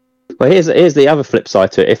 Well, here's the other flip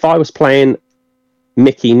side to it. If I was playing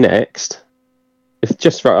Mickey next, if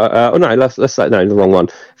just for let's say no, the wrong one.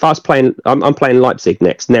 If I was playing, I'm playing Leipzig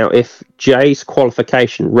next. Now, if Jay's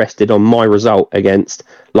qualification rested on my result against,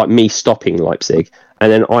 like, me stopping Leipzig,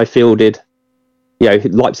 and then I fielded, you know,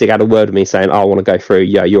 Leipzig had a word with me saying, oh, I want to go through,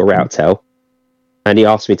 yeah, you're out, Tel. And he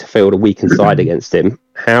asked me to field a weakened side against him.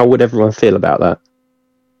 How would everyone feel about that?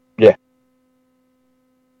 Yeah.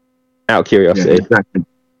 Out of curiosity. Yeah,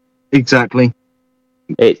 exactly.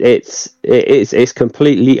 It's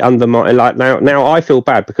completely undermined. Like now I feel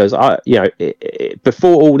bad because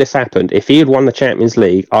before all this happened, if he had won the Champions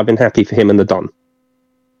League, I'd been happy for him and the Don.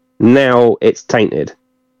 Now it's tainted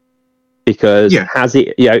because has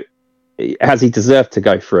he deserved to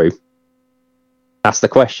go through? That's the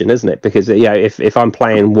question, isn't it? Because if I'm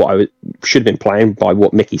playing what I should have been playing by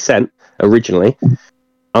what Mickey sent originally,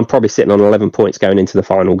 I'm probably sitting on 11 points going into the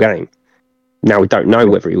final game. Now we don't know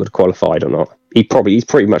whether he would have qualified or not. He's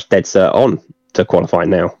pretty much dead cert on to qualify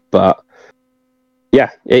now. But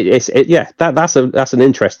yeah, that's an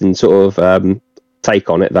interesting sort of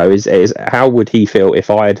take on it though. Is how would he feel if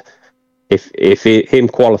him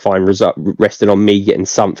qualifying rested on me getting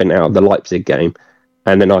something out of the Leipzig game,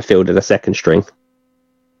 and then I fielded a second string?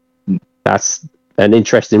 That's an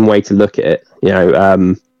interesting way to look at it.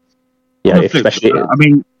 Especially. I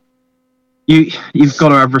mean, you've got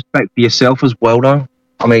to have respect for yourself as well, though.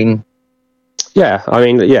 I mean,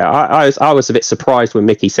 I was a bit surprised when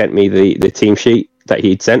Mickey sent me the team sheet that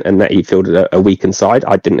he'd sent and that he fielded a weakened side.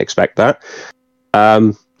 I didn't expect that.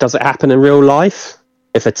 Does it happen in real life?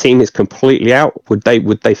 If a team is completely out, would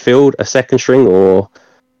they field a second string or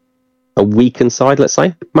a weakened side? Let's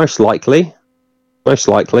say most likely,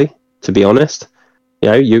 to be honest.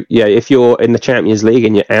 If you're in the Champions League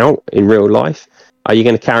and you're out in real life, are you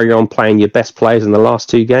going to carry on playing your best players in the last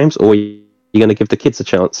 2 games, or are you going to give the kids a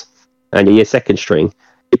chance? And you're your second string,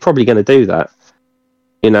 you're probably going to do that.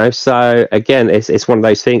 So again, it's one of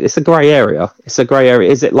those things. It's a grey area. Is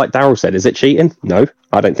it, like Daryl said, is it cheating? No,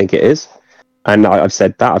 I don't think it is. And I've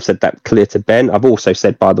said that clear to Ben. I've also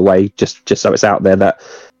said, by the way, just so it's out there, that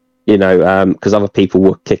because other people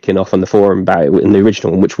were kicking off on the forum about it in the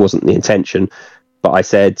original one, which wasn't the intention, but I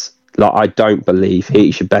said, like, I don't believe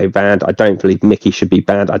he should be banned. I don't believe Mickey should be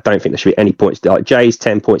banned. I don't think there should be any points. Like, Jay's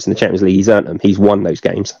 10 points in the Champions League, he's earned them. He's won those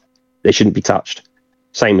games. They shouldn't be touched.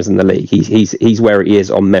 Same as in the league. He's where he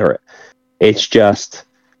is on merit. It's just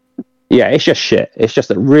shit. It's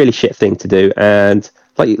just a really shit thing to do. And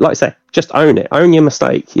like I say, just own it. Own your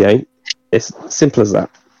mistake. It's simple as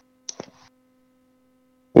that.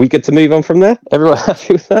 Are we good to move on from there? Everyone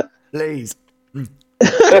happy with that? Please.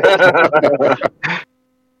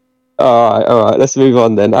 All right. Let's move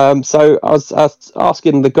on then. So I was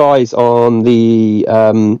asking the guys on the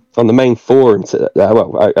main forum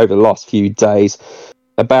over the last few days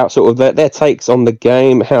about sort of their takes on the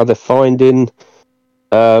game, how they're finding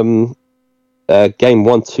game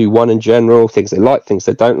 1-2-1 in general, things they like, things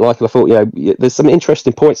they don't like. And I thought, there's some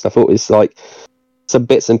interesting points. And I thought it's like some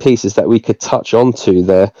bits and pieces that we could touch onto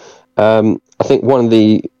there. I think one of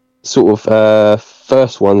the sort of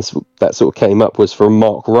first ones that sort of came up was from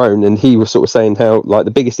Mark Roan, and he was sort of saying how, like,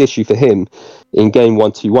 the biggest issue for him in game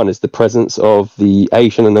 1-2-1 is the presence of the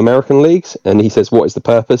Asian and American leagues. And he says, what is the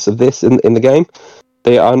purpose of this in the game?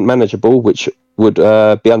 They are unmanageable, which would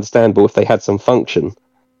be understandable if they had some function.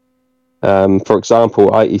 For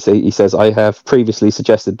example, he says, I have previously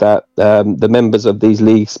suggested that the members of these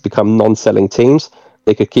leagues become non-selling teams.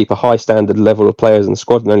 They could keep a high standard level of players in the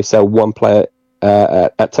squad and only sell one player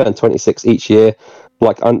at turn 26 each year,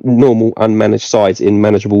 like normal unmanaged sides in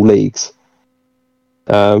manageable leagues.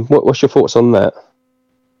 What's your thoughts on that?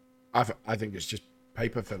 I think it's just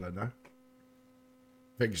paper filler, no?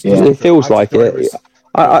 It feels like it.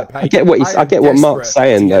 I get what Mark's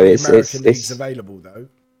saying though. It's available though.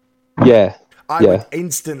 Yeah. I would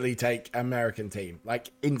instantly take American team, like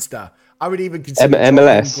Insta. I would even consider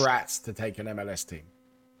MLS. Gratz to take an MLS team.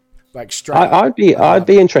 Like straight. I'd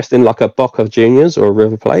be interested in like a Boca Juniors or a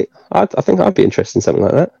River Plate. I think I'd be interested in something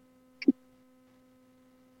like that.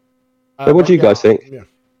 But what do you guys think? Yeah.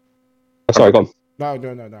 Oh, sorry, go on.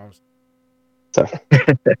 No. Sorry.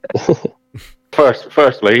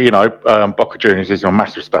 Firstly, Boca Juniors is a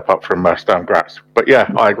massive step up from Sturm Graz. But yeah,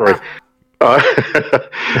 I agree. I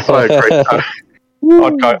agree.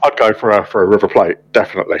 I'd go for a River Plate,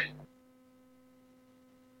 definitely.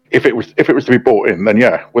 If it was to be bought in, then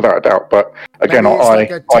yeah, without a doubt. But again, I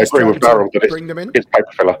agree with Daryl that it's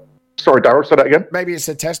paper filler. Sorry, Daryl, say that again. Maybe it's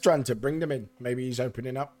a test run to bring them in. Maybe he's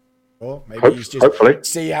opening up, or maybe he's just hopefully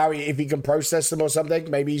see how if he can process them or something.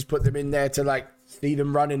 Maybe he's put them in there to see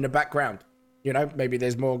them run in the background. Maybe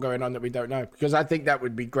there's more going on that we don't know. Because I think that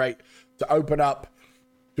would be great to open up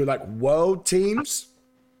to world teams.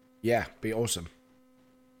 Yeah, be awesome.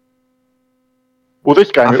 Well,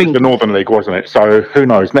 this game was the Northern League, wasn't it? So who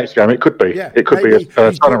knows? Next game it could be. Yeah, it could be a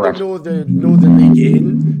turnaround. Northern League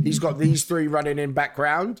in. He's got these three running in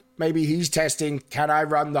background. Maybe he's testing. Can I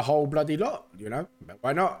run the whole bloody lot?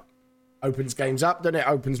 Why not? Opens games up, then it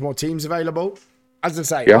opens more teams available. As I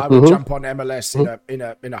say, I would jump on MLS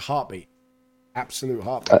in a heartbeat. Absolute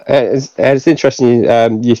heartbeat. It's interesting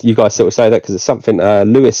you guys sort of say that because it's something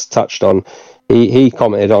Lewis touched on. He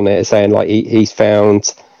commented on it saying he's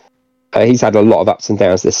found. He's had a lot of ups and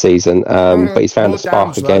downs this season, but he's found a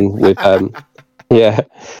spark again with,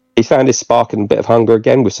 he's found his spark and a bit of hunger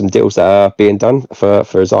again with some deals that are being done for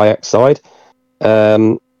his Ajax side.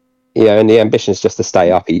 And the ambition is just to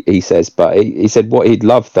stay up, he says. But he said what he'd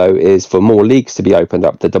love, though, is for more leagues to be opened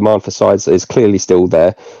up. The demand for sides is clearly still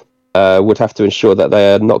there. Would have to ensure that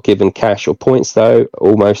they're not given cash or points, though,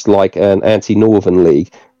 almost like an anti-Northern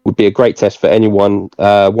league. Would be a great test for anyone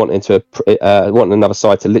wanting another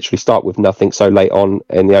side to literally start with nothing so late on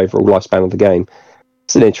in the overall lifespan of the game.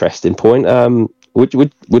 It's an interesting point.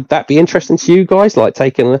 Would that be interesting to you guys? Like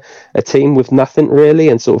taking a team with nothing really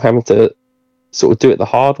and sort of having to sort of do it the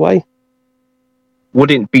hard way?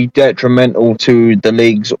 Wouldn't it be detrimental to the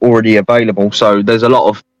leagues already available? So there's a lot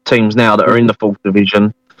of teams now that are in the fourth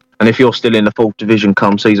division, and if you're still in the fourth division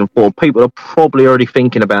come season 4, people are probably already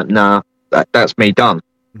thinking about that's me done.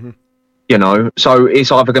 Mm-hmm. So it's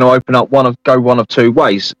either going to open up one of two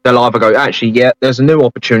ways. They'll either go, actually, yeah, there's a new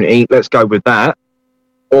opportunity, let's go with that,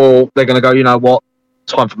 or they're going to go, you know what,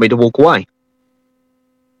 time for me to walk away.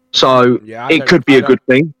 So it could be a good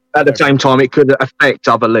thing. At the same time, it could affect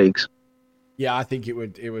other leagues. Yeah, I think it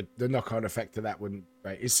would. The knock-on effect of that wouldn't.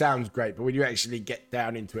 Right? It sounds great, but when you actually get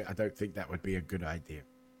down into it, I don't think that would be a good idea.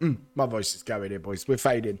 My voice is going here, boys. We're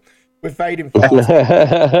fading fast.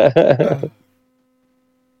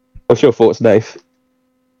 What's your thoughts, Dave?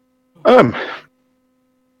 To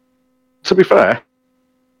be fair,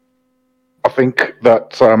 I think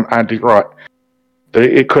that Andy's right.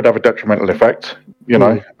 It could have a detrimental effect,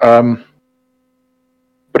 but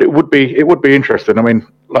it would be interesting. I mean,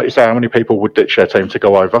 like you say, how many people would ditch their team to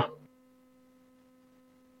go over?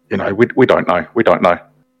 We don't know. We don't know.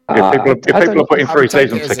 If people are putting 3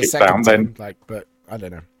 season tickets down, then but I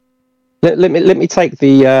don't know. Let me take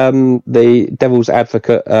the devil's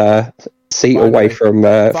advocate seat away from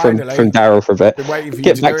Daryl for a bit.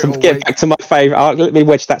 Get back to my favourite. Let me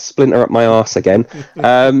wedge that splinter up my arse again.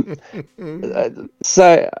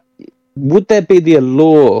 So, would there be the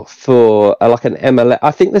allure for like an MLS?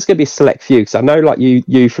 I think there's going to be a select few because I know, like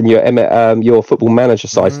you from your Football Manager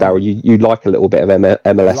side, Daryl, you like a little bit of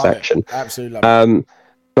MLS action. Absolutely.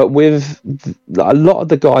 But with a lot of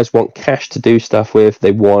the guys want cash to do stuff with.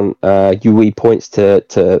 They want UE points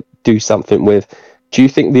to do something with. Do you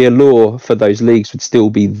think the allure for those leagues would still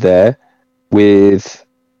be there with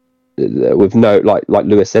no, like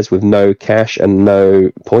Lewis says, with no cash and no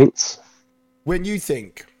points? When you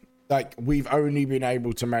think we've only been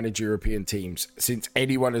able to manage European teams since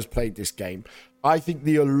anyone has played this game, I think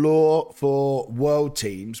the allure for world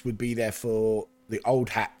teams would be there for the old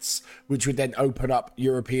hats, which would then open up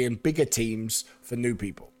European bigger teams for new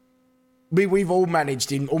people. We've all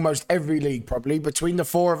managed in almost every league, probably. Between the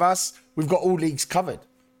 4 of us, we've got all leagues covered.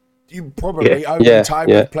 You probably, over time,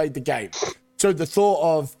 we've played the game. So the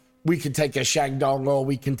thought of we can take a Shandong or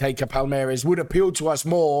we can take a Palmeiras would appeal to us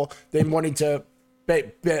more than wanting to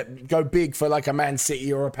go big for like a Man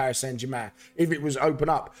City or a Paris Saint-Germain if it was open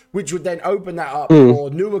up, which would then open that up for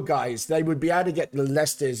newer guys. They would be able to get the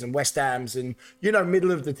Leicesters and West Hams and,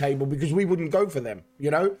 middle of the table because we wouldn't go for them,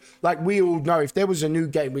 Like we all know if there was a new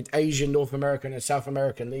game with Asian, North American and South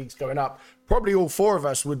American leagues going up, probably all 4 of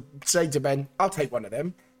us would say to Ben, I'll take one of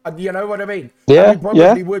them. You know what I mean? Yeah, we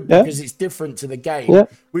probably would because it's different to the game,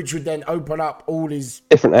 which would then open up all his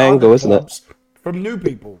different angle, isn't it? From new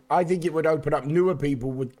people. I think it would open up newer people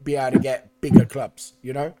would be able to get bigger clubs,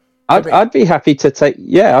 I'd be happy to take.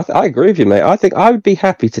 Yeah, I agree with you, mate. I think I would be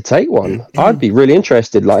happy to take one. I'd be really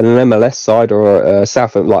interested, like in an MLS side or a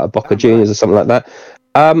South, like a Boca Juniors or something like that.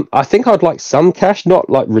 I think I'd like some cash, not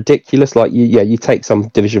like ridiculous. Like you take some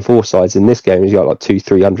Division 4 sides in this game, you got like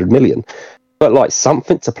 200-300 million, but like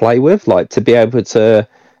something to play with, like to be able to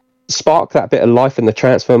spark that bit of life in the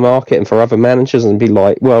transfer market and for other managers, and be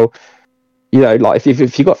like, well, like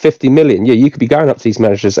if you got 50 million, you could be going up to these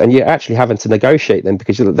managers and you're actually having to negotiate them,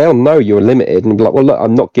 because they'll know you're limited and be like, well, look,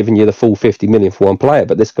 I'm not giving you the full 50 million for one player,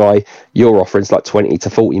 but this guy you're offering is like 20 to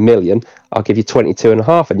 40 million. I'll give you 22 and a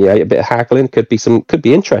half, and a bit of haggling could be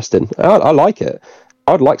interesting. I like it.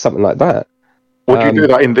 I'd like something like that. Would you do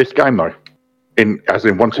that in this game though? As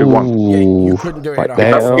in 1-2-1? Yeah, you couldn't do it. Like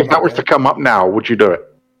If that was to come up now, would you do it?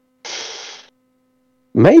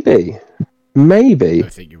 Maybe. I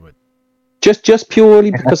think you would. Just purely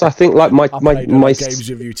because I think like my games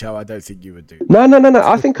with you, Tell. I don't think you would do. No.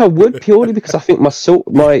 I think I would, purely because I think I was You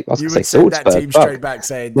going to would say send that Salzburg. team straight back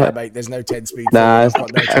saying, "No, mate, there's no 10 speed." Nah, It's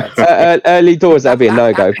got no chance. early doors that'd be a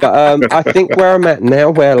no-go. But I think where I'm at now,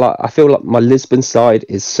 where like I feel like my Lisbon side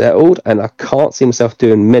is settled, and I can't see myself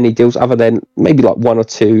doing many deals other than maybe like one or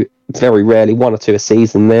two, very rarely one or two a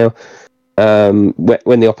season now.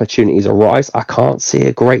 When the opportunities arise, I can't see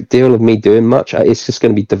a great deal of me doing much. It's just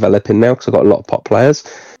going to be developing now because I've got a lot of pop players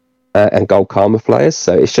and gold karma players,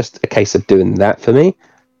 so it's just a case of doing that for me.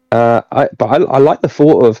 But I like the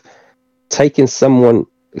thought of taking someone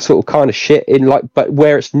sort of kind of shit in, like, but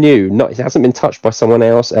where it's new, it hasn't been touched by someone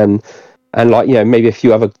else, and like maybe a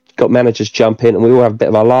few other managers jump in and we all have a bit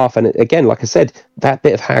of a laugh. And again, like I said, that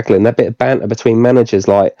bit of haggling, that bit of banter between managers,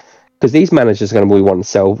 like. Because these managers are going to really want to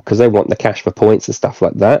sell because they want the cash for points and stuff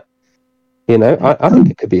like that. I think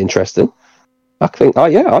it could be interesting. I think,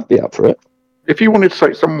 I'd be up for it. If you wanted to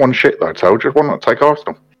take someone shit though, Tell, just why not take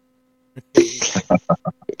Arsenal? 3-0.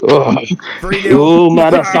 Oh,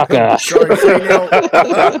 motherfucker.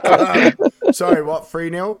 Sorry, what?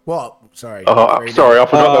 3-0? What? Sorry. Sorry, I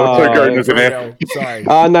forgot there were two gooners in here. Sorry.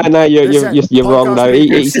 No, you're wrong. No,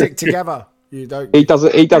 he stick together. You don't. He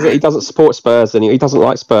doesn't support Spurs anymore. He doesn't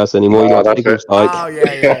like Spurs anymore. He likes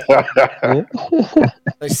yeah.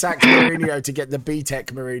 They sacked Mourinho to get the B-Tech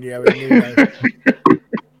Mourinho in Nuno.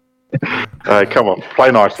 Hey, come on,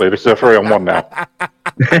 play nicely. This is a 3-on-1 now.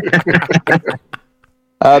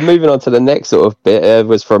 Moving on to the next sort of bit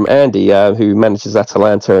was from Andy, who manages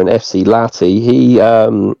Atalanta and FC Lati.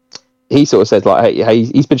 He sort of said like, hey,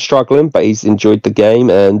 he's been struggling, but he's enjoyed the game,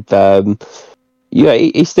 and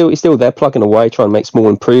he's still there plugging away, trying to make small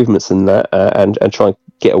improvements in that, and try and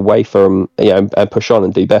get away from and push on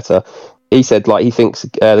and do better. He said like he thinks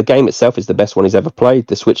the game itself is the best one he's ever played.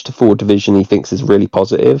 The switch to 4 division he thinks is really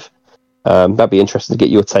positive. That'd be interesting to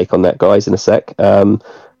get your take on that, guys, in a sec.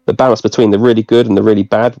 The balance between the really good and the really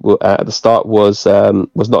bad at the start was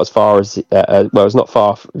not as far as it's not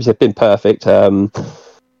far. It's been perfect.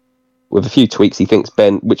 With a few tweaks, he thinks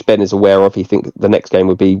which Ben is aware of, he thinks the next game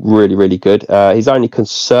would be really, really good. His only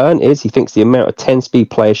concern is he thinks the amount of 10-speed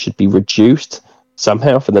players should be reduced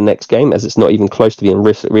somehow for the next game, as it's not even close to being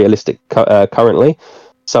realistic currently.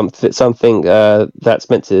 Something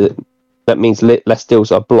that means less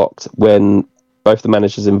deals are blocked when both the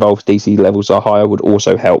managers involved DC levels are higher would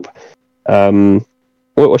also help.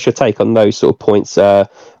 What's your take on those sort of points?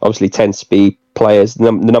 Obviously, 10-speed players,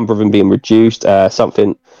 the number of them being reduced,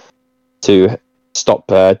 something to stop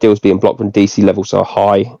deals being blocked when DC levels are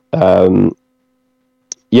high. And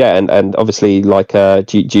obviously, like, do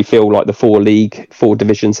you feel like the 4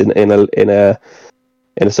 divisions in a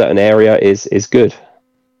certain area is good?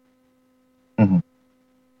 Mm-hmm.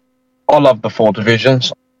 I love the 4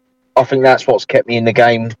 divisions. I think that's what's kept me in the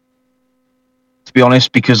game, to be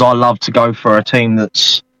honest, because I love to go for a team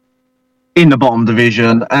that's in the bottom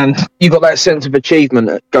division, and you got that sense of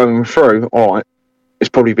achievement going through. All right, it's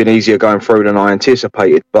probably been easier going through than I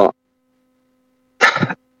anticipated, but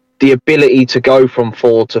the ability to go from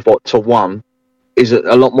 4 to 1 is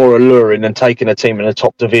a lot more alluring than taking a team in the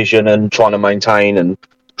top division and trying to maintain and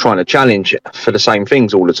trying to challenge it for the same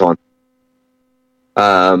things all the time.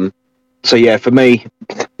 So yeah, for me,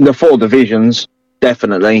 the 4 divisions,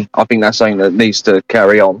 definitely. I think that's something that needs to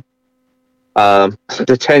carry on.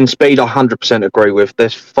 The 10 speed, I 100% agree with.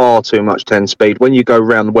 There's far too much 10 speed. When you go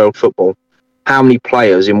around world football, how many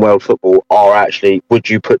players in world football would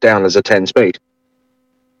you put down as a 10 speed?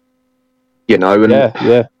 And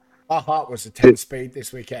yeah. Our heart was a 10 speed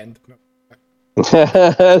this weekend.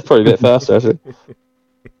 That's probably a bit faster, actually.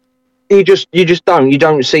 You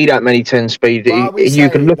don't see that many 10 speed. You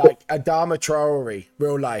can look like Adama Traore,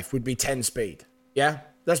 real life, would be 10 speed. Yeah,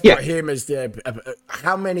 let's put him as the.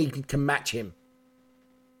 How many can match him?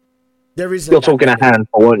 There isn't. You're talking a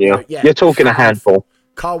handful, aren't you? Yeah, You're talking a handful.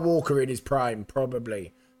 Carl Walker in his prime,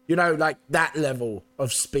 probably. You know, like that level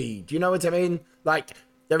of speed. You know what I mean? Like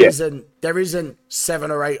there isn't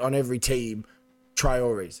 7 or 8 on every team.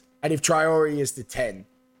 Traore's, and if Traore is the 10,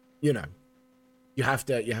 you know, you have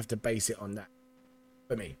to base it on that.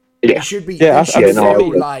 For me, it should be. Yeah, like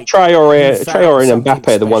Traore and Mbappe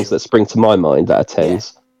are the ones that spring to my mind that are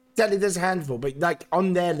 10s. Yeah. There's a handful, but like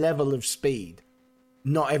on their level of speed,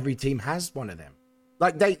 not every team has one of them.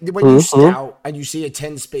 Like when you scout and you see a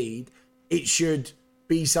 10 speed, it should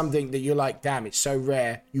be something that you're like, damn, it's so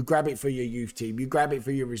rare. You grab it for your youth team, you grab it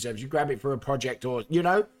for your reserves, you grab it for a project, or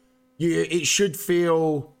it should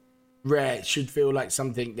feel rare. It should feel like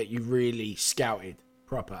something that you really scouted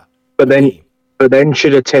proper. But then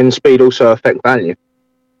should a 10 speed also affect value?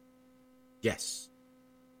 Yes,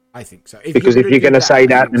 I think so. Because if you're going to say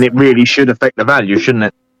that, then it really should affect the value, shouldn't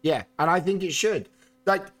it? Yeah, and I think it should.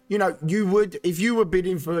 Like, you would, if you were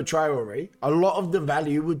bidding for a Traore, a lot of the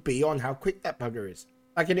value would be on how quick that bugger is.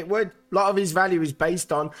 Like, and it would. A lot of his value is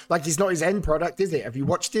based on, like, it's not his end product, is it? Have you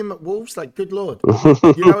watched him at Wolves? Like, good Lord.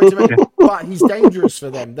 You know what I mean? But he's dangerous for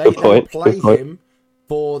them. They play him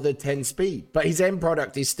for the 10 speed. But his end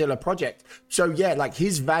product is still a project. So, yeah, like,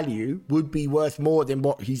 his value would be worth more than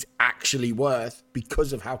what he's actually worth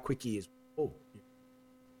because of how quick he is.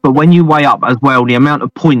 But when you weigh up as well the amount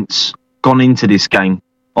of points gone into this game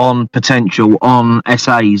on potential, on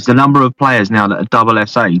SAs, the number of players now that are double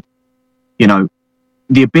SA,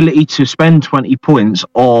 the ability to spend 20 points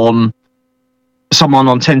on someone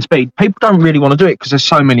on 10 speed, people don't really want to do it because there's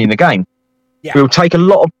so many in the game. Yeah. It will take a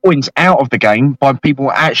lot of points out of the game by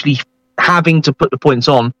people actually having to put the points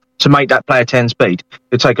on to make that player 10 speed.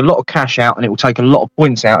 It'll take a lot of cash out and it will take a lot of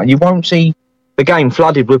points out, and you won't see the game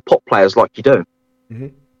flooded with pop players like you do. Mm-hmm.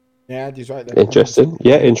 Yeah, he's right there. Interesting.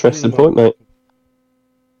 Yeah, interesting point, mate.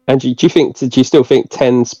 And do you still think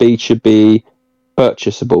 10 speed should be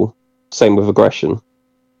purchasable? Same with aggression.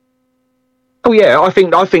 Oh yeah, I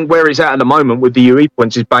think where it's at the moment with the UE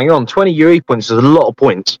points is bang on. 20 UE points is a lot of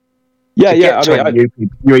points. Yeah,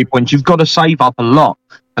 UE points, you've got to save up a lot,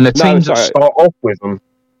 and the teams that start off with them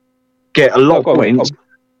get a lot of points.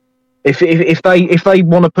 If they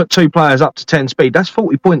want to put 2 players up to 10 speed, that's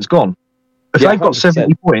 40 points gone. If they've got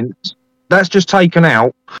 70 points, that's just taken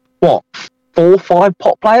out what 4 or 5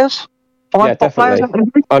 pot players. 5 pot players,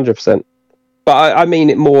 100%. But I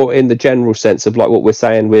mean it more in the general sense of like what we're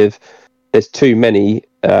saying with. There's too many,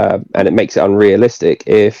 and it makes it unrealistic.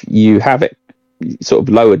 If you have it sort of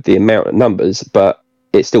lowered the amount of numbers, but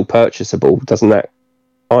it's still purchasable, doesn't that?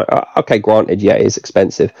 Okay, granted, yeah, it is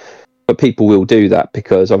expensive, but people will do that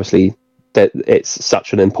because obviously it's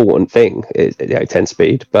such an important thing. 10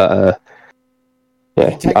 speed, but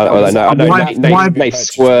yeah, I know Nate's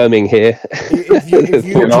squirming here. If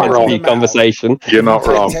you not wrong. Conversation. You're not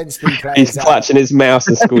wrong. He's clutching his mouse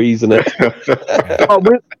and squeezing it.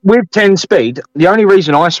 With 10 speed, the only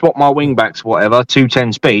reason I swapped my wing backs, whatever, to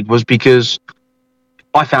 10 speed was because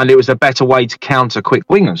I found it was a better way to counter quick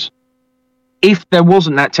wingers. If there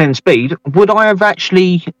wasn't that 10 speed, would I have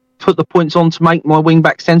actually put the points on to make my wing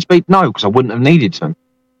backs 10 speed? No, because I wouldn't have needed to.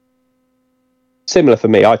 Similar for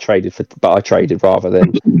me, I traded rather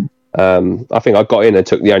than. I think I got in and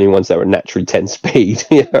took the only ones that were naturally 10 speed.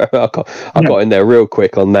 I got in there real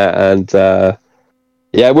quick on that, and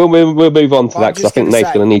we'll move on to that because I think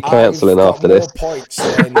Nate's going to need cancelling after this. I've got more points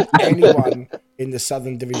than anyone in the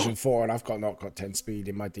Southern Division 4, and I've not got 10 speed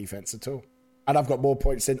in my defense at all. And I've got more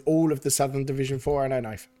points than all of the Southern Division 4. I know,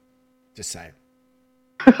 knife. Just saying.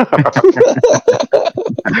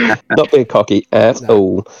 Not being cocky at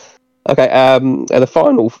all. Okay, and the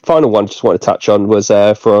final one I just want to touch on was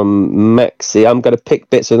from Mexi. I'm going to pick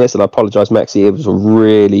bits of this, and I apologise, Mexi. It was a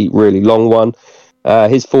really, really long one.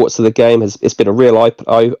 His thoughts of the game it's been a real eye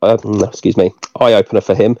opener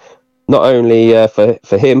for him. Not only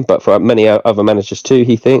for him, but for many other managers too.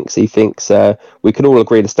 He thinks we can all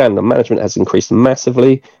agree the standard of management has increased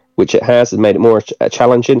massively, which it has, and made it more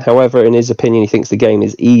challenging. However, in his opinion, he thinks the game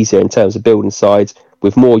is easier in terms of building sides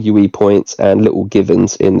with more UE points and little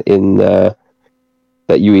givens in that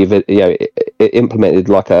UE implemented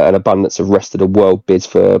like an abundance of rest of the world bids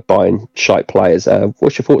for buying shite players.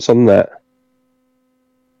 What's your thoughts on that?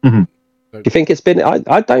 Mm-hmm. Do you think it's been?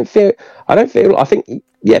 I think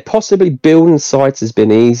possibly building sites has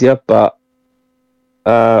been easier, but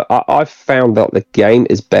I've found that the game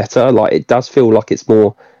is better. Like it does feel like it's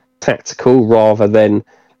more tactical rather than.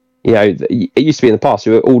 It used to be in the past,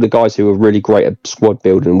 all the guys who were really great at squad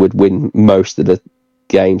building would win most of the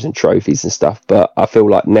games and trophies and stuff. But I feel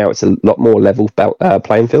like now it's a lot more level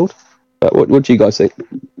playing field. What do you guys think?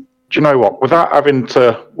 do you know what? Without wanting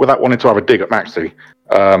to have a dig at Maxi,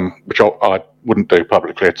 which I wouldn't do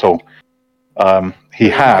publicly at all. He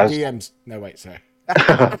has. DMs. No, wait, sorry.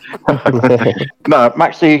 No,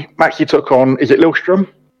 Maxi took on, is it Lillstrom?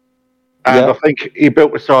 And I think he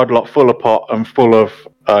built the side a lot full of pot and full of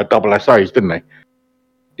double SAs, didn't he?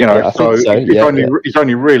 You know, he's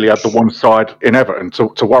only really had the one side in Everton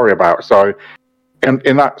to worry about. So,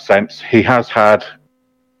 in that sense, he has had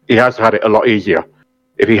it a lot easier.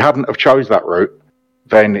 If he hadn't have chose that route,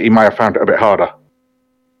 then he may have found it a bit harder.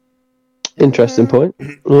 Interesting point.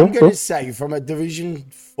 I'm going to say from a Division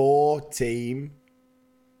 4 team,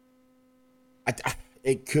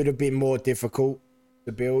 it could have been more difficult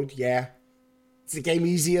to build, yeah. Is the game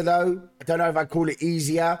easier, though? I don't know if I call it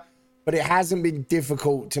easier, but it hasn't been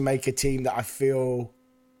difficult to make a team that I feel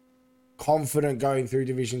confident going through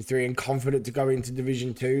Division 3 and confident to go into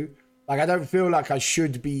Division 2. Like, I don't feel like I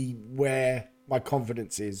should be where my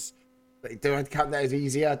confidence is. Do I count that as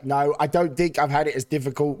easier? No, I don't think I've had it as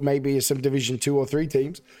difficult maybe as some Division 2 or 3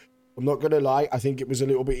 teams. I'm not going to lie. I think it was a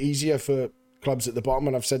little bit easier for clubs at the bottom,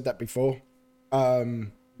 and I've said that before.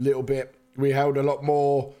 Little bit. We held a lot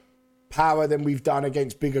more power than we've done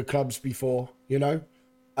against bigger clubs before, you know,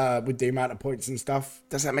 with the amount of points and stuff.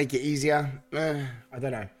 Does that make it easier? I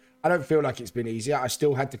don't know. I don't feel like it's been easier. I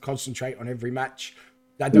still had to concentrate on every match.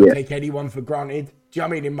 I don't take anyone for granted. Do you know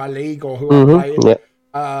what I mean? In my league or who I'm playing.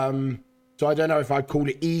 Yeah. So I don't know if I'd call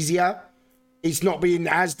it easier. It's not being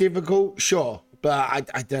as difficult, sure. But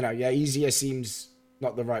I don't know. Yeah, easier seems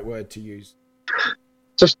not the right word to use.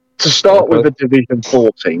 Just to start with a Division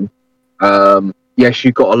 4 team, yes,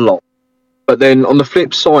 you got a lot. But then on the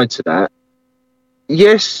flip side to that,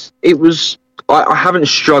 yes, it was... I haven't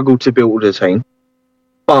struggled to build a team.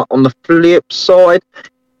 But on the flip side,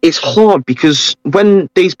 it's hard because when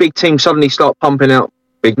these big teams suddenly start pumping out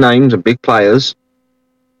big names and big players,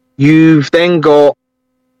 you've then got,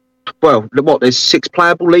 well, there's 6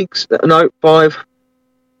 playable leagues? No, 5.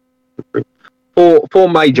 4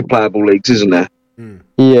 major playable leagues, isn't there?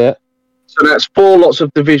 Yeah. So that's 4 lots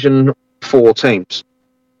of Division 4 teams.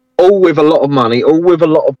 All with a lot of money, all with a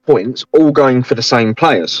lot of points, all going for the same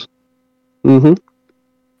players. Mm-hmm.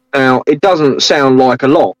 Now, it doesn't sound like a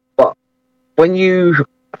lot, but when you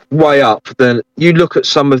weigh up, then you look at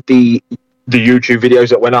some of the YouTube videos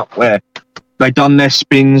that went up where they done their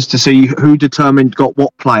spins to see who determined got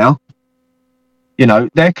what player. You know,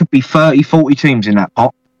 there could be 30, 40 teams in that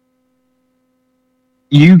pot.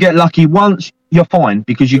 You get lucky once, you're fine,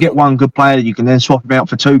 because you get one good player, you can then swap him out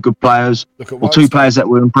for 2 good players, or 2 players that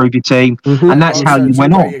will improve your team, and that's how you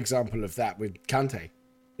went on. Great example of that with Kante. You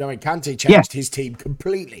know, I mean, Kante changed his team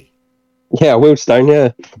completely. Yeah,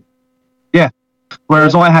 Wildstone, Yeah.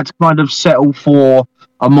 Whereas I had to kind of settle for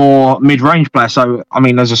a more mid-range player. So, I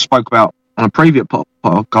mean, as I spoke about on a previous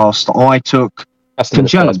podcast, I took That's the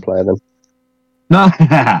first player then. No.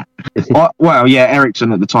 Well, yeah,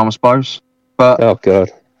 Ericsson at the time, I suppose. But oh,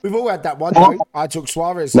 God. We've all had that one, though. I took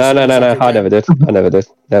Suarez. No. I never did.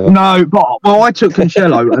 Never. No, but I took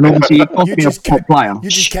Cancelo, and obviously it cost me a top player. You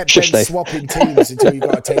just kept swapping teams until you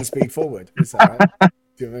got a 10-speed forward. Is that right?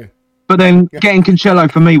 Do you know what I mean? But then getting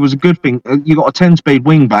Cancelo for me was a good thing. You got a 10-speed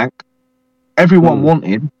wing back. Everyone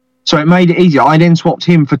wanted, so it made it easier. I then swapped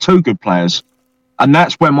him for 2 good players, and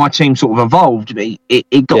that's when my team sort of evolved.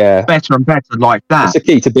 It got better and better like that. It's the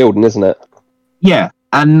key to building, isn't it? Yeah,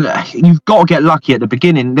 and you've got to get lucky at the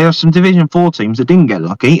beginning. There are some Division 4 teams that didn't get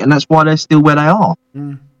lucky, and that's why they're still where they are.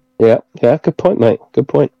 Yeah, good point, mate. Good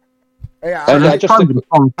point. Yeah, I meant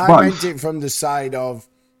it from the side of,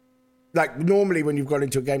 like, normally when you've got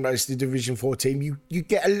into a game like this, the Division 4 team, you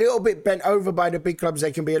get a little bit bent over by the big clubs.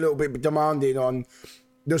 They can be a little bit demanding on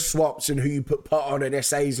the swaps and who you put on and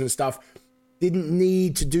SAs and stuff. Didn't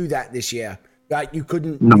need to do that this year. Like, you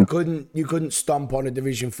couldn't stomp on a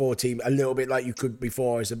Division 4 team a little bit like you could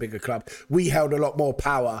before as a bigger club. We held a lot more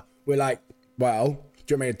power. We're like, well, do you know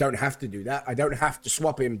what I mean? I don't have to do that. I don't have to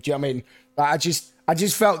swap him. Do you know what I mean? Like, I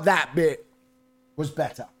just felt that bit was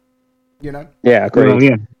better. You know? Yeah, agreed. Well,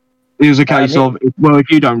 yeah. It was a case of, well, if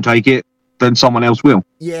you don't take it, then someone else will.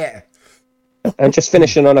 Yeah. And just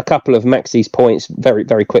finishing on a couple of Maxi's points very,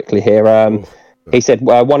 very quickly here. He said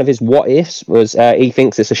one of his what ifs was he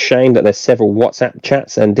thinks it's a shame that there's several WhatsApp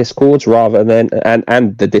chats and Discords rather than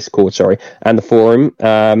and the Discord, and the forum.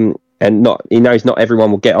 And he knows not everyone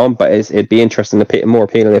will get on, but it'd be interesting to more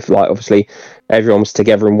appealing if, like, obviously everyone was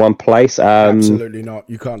together in one place. Absolutely not.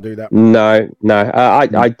 You can't do that. No. I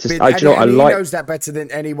he knows that better than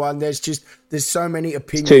anyone. There's so many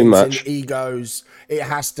opinions and egos. It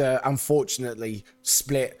has to, unfortunately,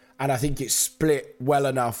 split. And I think it's split well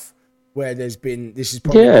enough where this is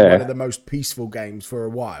probably one of the most peaceful games for a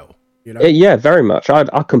while. You know? Yeah, very much.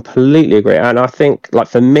 I completely agree. And I think, like,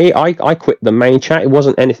 for me, I quit the main chat. It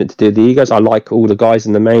wasn't anything to do with the egos. I like all the guys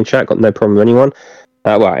in the main chat. Got no problem with anyone.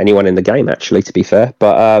 Well, anyone in the game, actually, to be fair.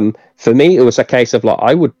 But for me, it was a case of, like,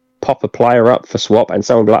 I would pop a player up for swap and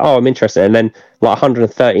someone would be like, oh, I'm interested. And then, like,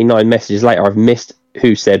 139 messages later, I've missed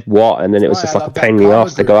who said what. And then it was just like a pain in the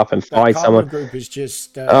ass to go up and find someone. Group is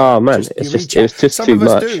just, oh, man. It was just too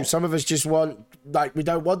much. Some of us just want, like, we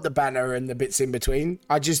don't want the banner and the bits in between.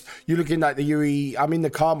 You're looking at the UE, I'm in the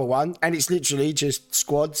Karma one, and it's literally just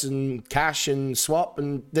squads and cash and swap,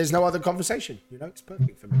 and there's no other conversation. You know, it's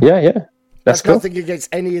perfect for me. Yeah. That's cool. Nothing against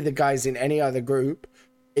any of the guys in any other group.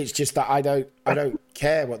 It's just that I don't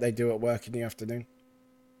care what they do at work in the afternoon.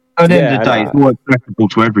 At the end of the day, it's more accessible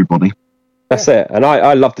to everybody. That's it. And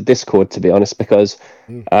I love the Discord, to be honest, because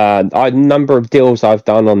a number of deals I've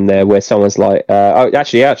done on there where someone's like,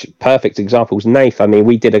 actually, perfect examples. Nath, I mean,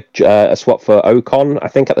 we did a swap for Ocon, I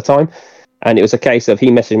think, at the time. And it was a case of he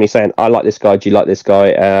messaged me saying, I like this guy. Do you like this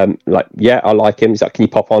guy? Like, yeah, I like him. He's like, can you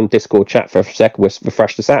pop on Discord chat for a sec? We'll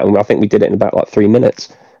refresh this out. And I think we did it in about like 3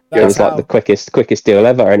 minutes. It was like the quickest deal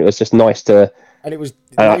ever. And it was just nice to... And it was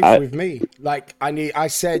with me. Like, I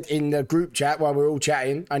said in the group chat while we were all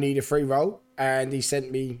chatting, I need a free roll. And he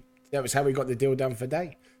sent me, that was how we got the deal done for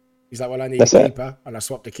Day. He's like, well, I need a keeper. And I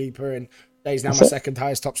swapped the keeper. And Day's now my second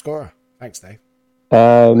highest top scorer. Thanks, Dave.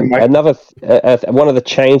 Another one of the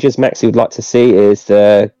changes Maxi would like to see is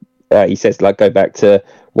he says, like, go back to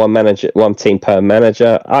one team per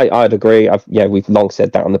manager. I'd agree. We've long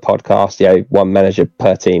said that on the podcast. Yeah, one manager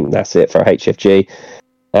per team. That's it for HFG.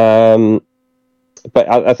 But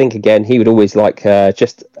I think, again, he would always like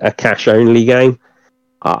just a cash only game.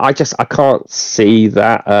 I can't see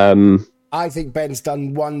that. I think Ben's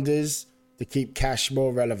done wonders to keep cash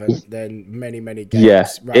more relevant than many games. Yeah,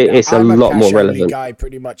 it's a lot more relevant. Guy,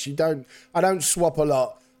 pretty much. I don't swap a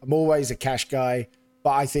lot. I'm always a cash guy,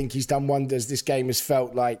 but I think he's done wonders. This game has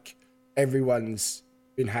felt like everyone's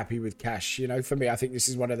been happy with cash. You know, for me, I think this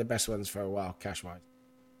is one of the best ones for a while, cash-wise.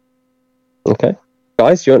 Okay.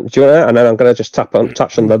 Guys, do you want to? And then I'm going to just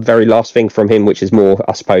touch on the very last thing from him, which is more,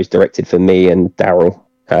 I suppose, directed for me and Daryl.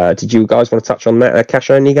 Did you guys want to touch on that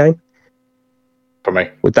cash-only game? For me.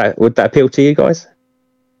 Would that appeal to you guys?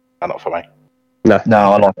 No, not for me. No,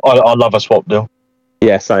 I love a swap deal.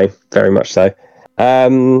 Yeah, same. Very much so.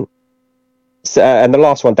 And the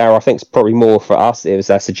last one, Daryl, I think is probably more for us. It was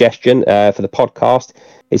a suggestion for the podcast.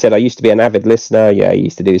 He said, I used to be an avid listener. Yeah, he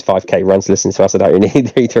used to do his 5K runs listening to us. I don't really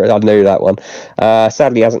need either. I knew that one.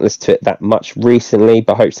 Sadly, he hasn't listened to it that much recently,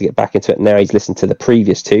 but hopes to get back into it now. He's listened to the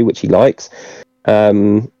previous two, which he likes.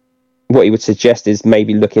 What he would suggest is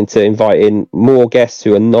maybe looking to invite in more guests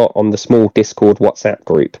who are not on the small Discord WhatsApp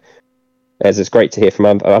group, as it's great to hear from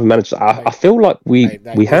other managers. I feel like we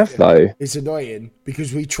have, though. It's annoying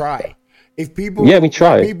because we try. If people, we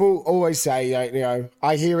try. Like, people always say, like, you know,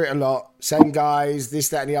 I hear it a lot. Same guys, this,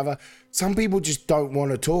 that, and the other. Some people just don't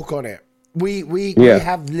want to talk on it. We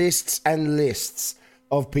have lists and lists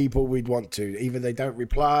of people we'd want to. Either they don't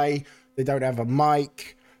reply, they don't have a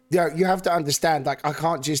mic. You have to understand, like, I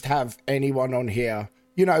can't just have anyone on here.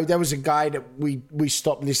 You know, there was a guy that we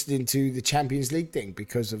stopped listening to the Champions League thing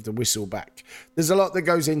because of the whistle back. There's a lot that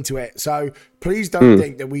goes into it. So please don't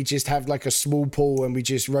think that we just have like a small pool and we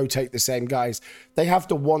just rotate the same guys. They have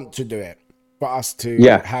to want to do it for us to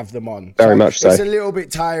have them on. Very much so. It's a little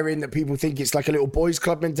bit tiring that people think it's like a little boys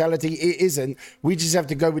club mentality. It isn't. We just have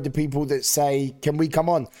to go with the people that say, can we come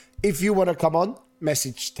on? If you want to come on,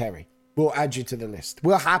 message Terry. We'll add you to the list.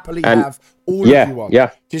 We'll happily have all of you on.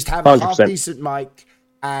 Yeah, just have a 100%. half-decent mic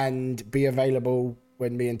and be available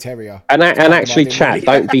when me and Terry are. And actually chat.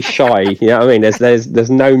 Don't be shy. You know what I mean?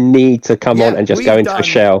 There's no need to come on and just go into a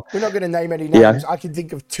shell. We're not going to name any names. I can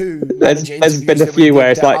think of two. There's been a few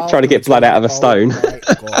where it's like trying to get blood out of a stone.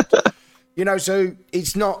 You know, so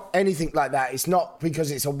it's not anything like that. It's not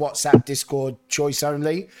because it's a WhatsApp, Discord choice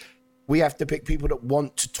only. We have to pick people that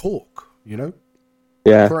want to talk, you know?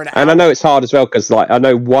 Yeah, and I know it's hard as well because, like, I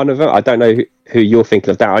know one of them. I don't know who you're thinking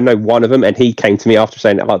of. That I know one of them, and he came to me after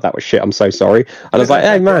saying, "Oh, that was shit. I'm so sorry." And I was like,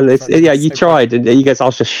 "Hey, man, you tried." And he goes, "I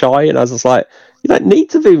was just shy," and I was just like, "You don't need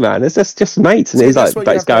to be, man. It's just mates." And he's like, "But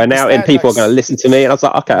it's going out, and people are going to listen to me." And I was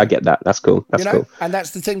like, "Okay, I get that. That's cool. That's cool." And that's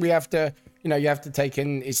the thing we have to, you know, you have to take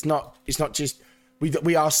in. It's not just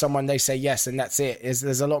we ask someone, they say yes, and that's it.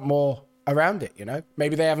 There's a lot more around it. You know,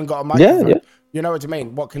 maybe they haven't got a microphone. Yeah. You know what I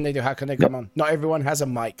mean? What can they do? How can they come on? Not everyone has a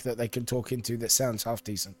mic that they can talk into that sounds half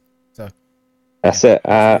decent. So that's it.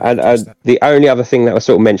 And the only other thing that was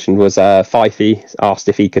sort of mentioned was Fifey asked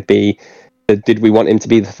if he could be did we want him to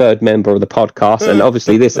be the third member of the podcast? And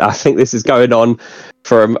obviously, I think this is going on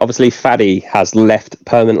from obviously Faddy has left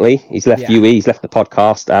permanently. He's left UE. He's left the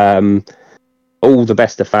podcast. All the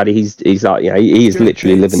best to Faddy. He's like, he is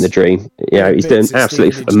literally living the dream. He's doing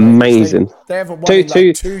absolutely amazing. They haven't won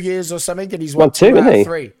in 2 years or something, and he's won 2 out of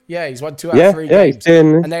 3. Yeah, he's won 2 out of 3 games,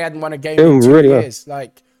 and they hadn't won a game in 2 years. Well.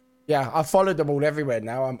 I followed them all everywhere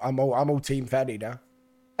now. I'm all Team Faddy now.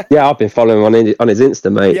 Yeah, I've been following him on his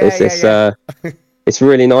Insta, mate. It's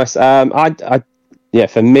really nice.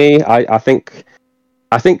 For me, I think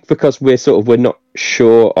because we're not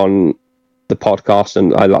sure on the podcast,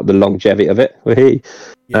 and I like the longevity of it.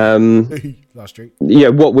 Last week.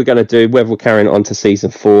 What we're going to do, whether we're carrying it on to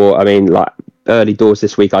season 4. I mean, like early doors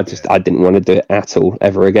this week, I didn't want to do it at all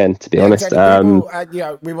ever again, to be honest.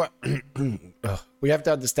 We have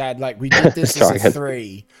to understand, like, we did this as a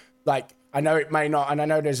 3. Like, I know it may not, and I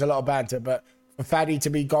know there's a lot of banter, but for Faddy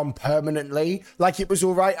to be gone permanently, like, it was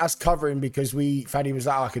all right us covering because Faddy was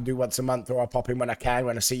like, I can do once a month, or I'll pop in when I can,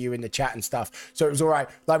 when I see you in the chat and stuff. So it was all right.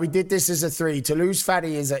 Like, we did this as a 3. To lose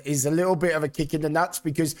Faddy is a little bit of a kick in the nuts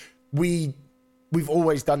because we've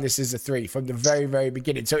always done this as a 3 from the very, very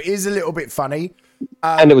beginning. So it is a little bit funny.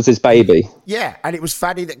 And it was his baby. Yeah, and it was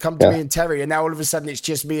Faddy that come to me and Terry, and now all of a sudden it's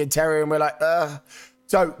just me and Terry, and we're like,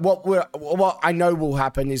 So what I know will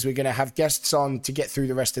happen is we're going to have guests on to get through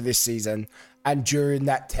the rest of this season, and during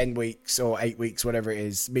that 10 weeks or 8 weeks, whatever it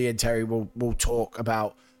is, me and Terry will talk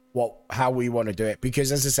about how we want to do it.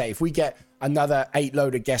 Because as I say, if we get another 8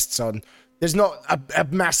 load of guests on, there's not a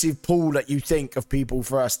massive pool that you think of people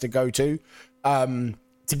for us to go to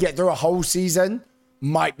get through a whole season.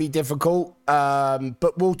 Might be difficult,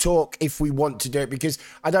 but we'll talk if we want to do it, because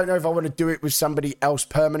I don't know if I want to do it with somebody else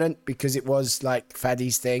permanent, because it was like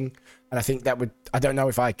Faddy's thing, and I think I don't know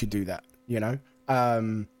if I could do that,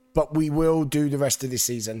 but we will do the rest of this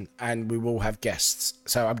season, and we will have guests.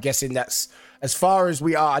 So I'm guessing that's as far as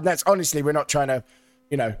we are, and that's honestly, we're not trying to,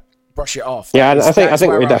 brush it off. Yeah, I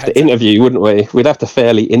think we'd have to interview, wouldn't we? We'd have to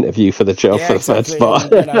fairly interview for the job for the third spot.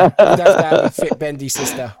 We'd have to have a fit bendy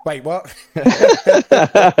sister. Wait, what?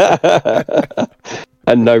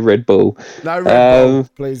 And no Red Bull. No Red Bull,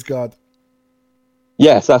 please God.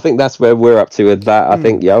 Yeah, so I think that's where we're up to with that. I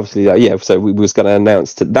think, obviously, so we was going to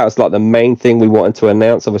announce, that was like the main thing we wanted to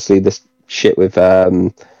announce. Obviously, this shit with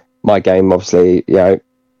my game, obviously,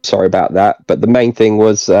 sorry about that. But the main thing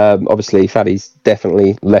was, obviously, Faddy's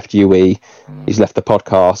definitely left UE. He's left the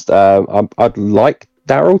podcast. I'd like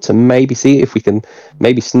Daryl to maybe see if we can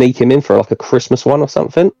maybe sneak him in for like a Christmas one or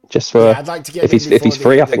something. Just for, I'd like to get if he's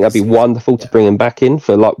free, I think that'd be wonderful to bring him back in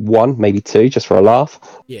for like 1, maybe 2, just for a laugh.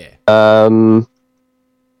 Yeah.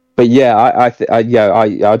 But yeah, I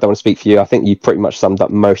don't want to speak for you. I think you pretty much summed up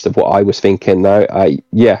most of what I was thinking, though.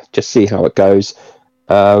 Just see how it goes.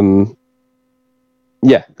 I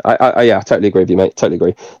totally agree with you, mate. Totally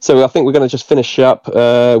agree. So I think we're going to just finish up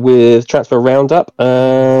with transfer roundup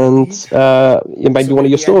and maybe one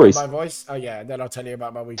of your stories. My voice. Oh yeah, then I'll tell you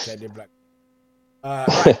about my weekend in Black.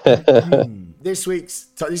 Right. This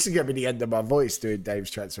is going to be the end of my voice doing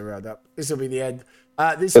Dave's transfer roundup. This will be the end.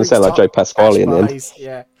 This will sound like Joe Pasquale in the end.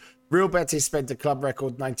 Yeah. Real Betis spent a club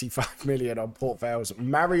record 95 million on Port Vale's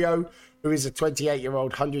Mario, who is a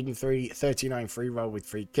 28-year-old, 139 free roll with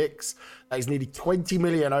 3 kicks. That is nearly 20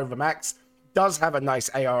 million over max. Does have a nice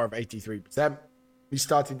AR of 83%. He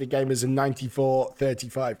started the game as a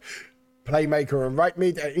 94-35 playmaker and right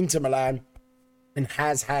mid at Inter Milan, and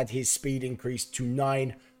has had his speed increased to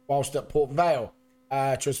 9 whilst at Port Vale.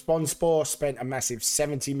 Trabzonspor spent a massive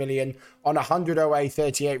 70 million on 100 OA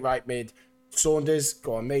 38 right mid. Saunders,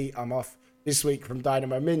 go on me, I'm off this week from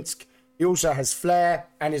Dynamo Minsk. He also has flair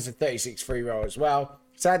and is a 36 free roll as well.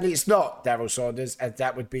 Sadly, it's not Daryl Saunders, as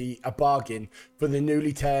that would be a bargain for the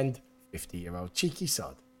newly turned 50-year-old cheeky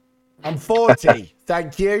sod. I'm 40,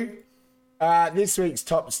 thank you. This week's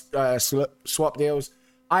top swap deals.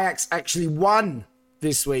 Ajax actually won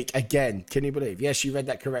this week again. Can you believe? Yes, you read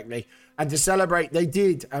that correctly. And to celebrate, they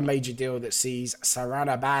did a major deal that sees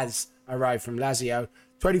Sarana Baz arrive from Lazio.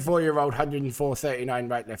 24-year-old,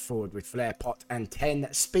 104-39 right left forward with flair, pot, and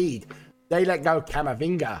 10 speed. They let go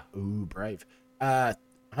Camavinga. Ooh, brave.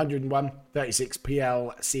 101, 36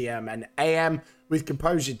 PL, CM, and AM with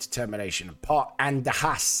composure, determination, and pot. And De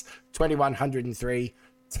Haas, 21, 103.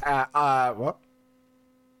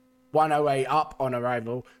 108 up on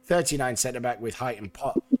arrival. 39 centre-back with height and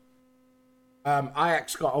pot.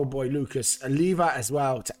 Ajax got old boy Lucas Oliva as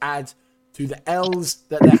well to add to the L's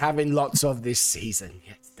that they're having lots of this season.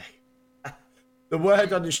 Yes, the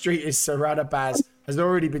word on the street is Sarana Baz has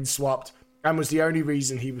already been swapped and was the only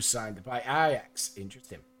reason he was signed by Ajax.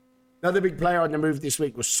 Interesting. Another big player on the move this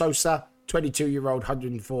week was Sosa. 22-year-old,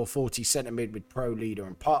 104-40 centre mid with pro leader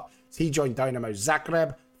and pot. He joined Dynamo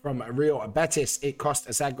Zagreb from Real Betis. It cost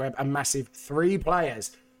Zagreb a massive 3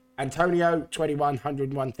 players. Antonio, 21,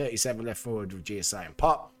 101-37 left forward with GSA and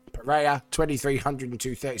pot. Pereira, 23,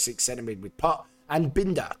 102-36 centre mid with pot. And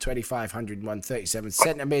Binder, 25, 101-37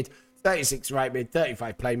 centre mid, 36 right mid,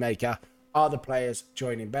 35 playmaker, are the players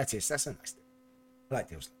joining Betis. That's a nice thing. I like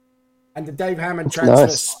deals. And the Dave Hammond transfer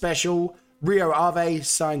special. Rio Ave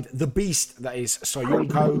signed the beast that is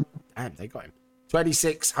Soyuncu. Damn, they got him.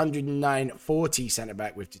 26, 109-40 centre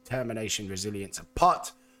back with determination, resilience, and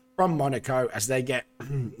pot from Monaco as they get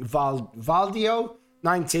Valdio,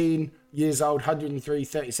 19 years old,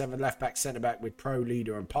 103-37 left back, centre back with pro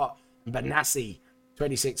leader and pot. And Benassi,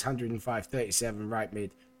 26, 105-37 right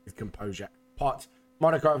mid with composure, pot.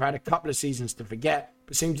 Monaco have had a couple of seasons to forget,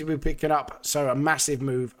 but seem to be picking up. So a massive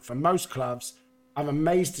move for most clubs. I'm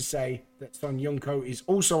amazed to say that Soyuncu is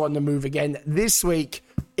also on the move again this week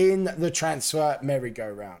in the transfer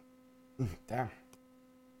merry-go-round. Damn.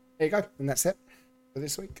 There you go. And that's it for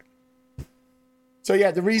this week. So,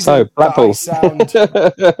 yeah, the reason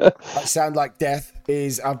that I sound like death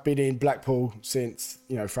is I've been in Blackpool since,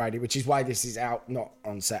 Friday, which is why this is out, not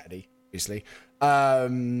on Saturday, obviously.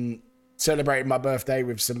 Celebrating my birthday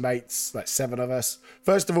with some mates, like 7 of us.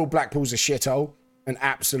 First of all, Blackpool's a shithole, an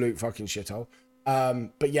absolute fucking shithole.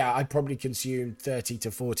 But yeah, I probably consumed 30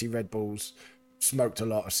 to 40 Red Bulls, smoked a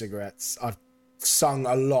lot of cigarettes. I've sung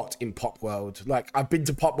a lot in Pop World. Like, I've been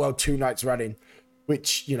to Pop World 2 nights running,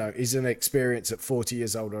 which, is an experience at 40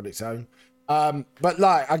 years old on its own. But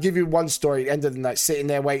like, I'll give you one story. End of the night, sitting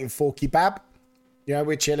there waiting for kebab.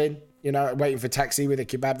 We're chilling, waiting for taxi with a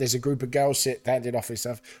kebab. There's a group of girls standing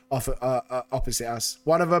opposite us.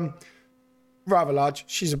 One of them, rather large.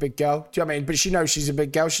 She's a big girl. Do you know what I mean? But she knows she's a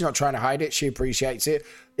big girl. She's not trying to hide it. She appreciates it.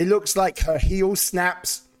 It looks like her heel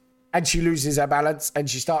snaps and she loses her balance and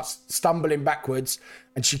she starts stumbling backwards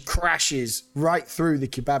and she crashes right through the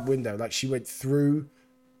kebab window. Like, she went through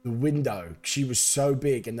the window. She was so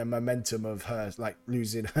big, and the momentum of her, like,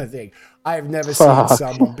 losing her thing. I have never seen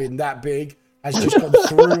someone been that big has just gone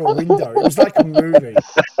through a window. It was like a movie.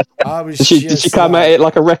 Did she come at it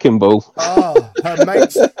like a wrecking ball? Oh, her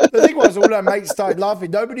mates. The thing was, all her mates started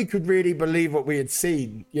laughing. Nobody could really believe what we had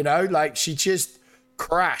seen. Like, she just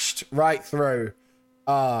crashed right through.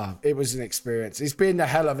 It was an experience. It's been a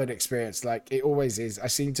hell of an experience. Like, it always is. I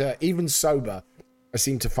seem to, even sober,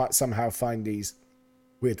 somehow find these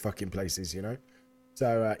weird fucking places,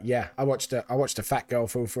 So yeah, I watched a fat girl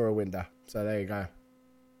fall through a window. So there you go.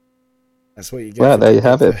 That's what you get. Well, there you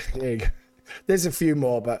have it. There you go. There's a few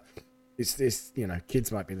more, but it's this,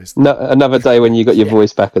 kids might be listening. No, another day when you got your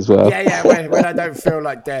voice back as well. Yeah, when I don't feel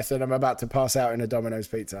like death and I'm about to pass out in a Domino's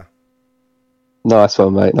pizza. Nice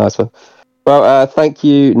one, mate. Nice one. Well, thank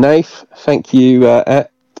you, Nath. Thank you,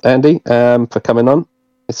 Andy, for coming on.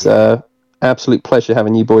 It's an absolute pleasure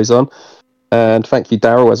having you boys on. And thank you,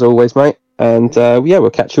 Daryl, as always, mate. And we'll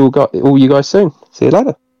catch all you guys soon. See you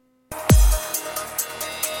later.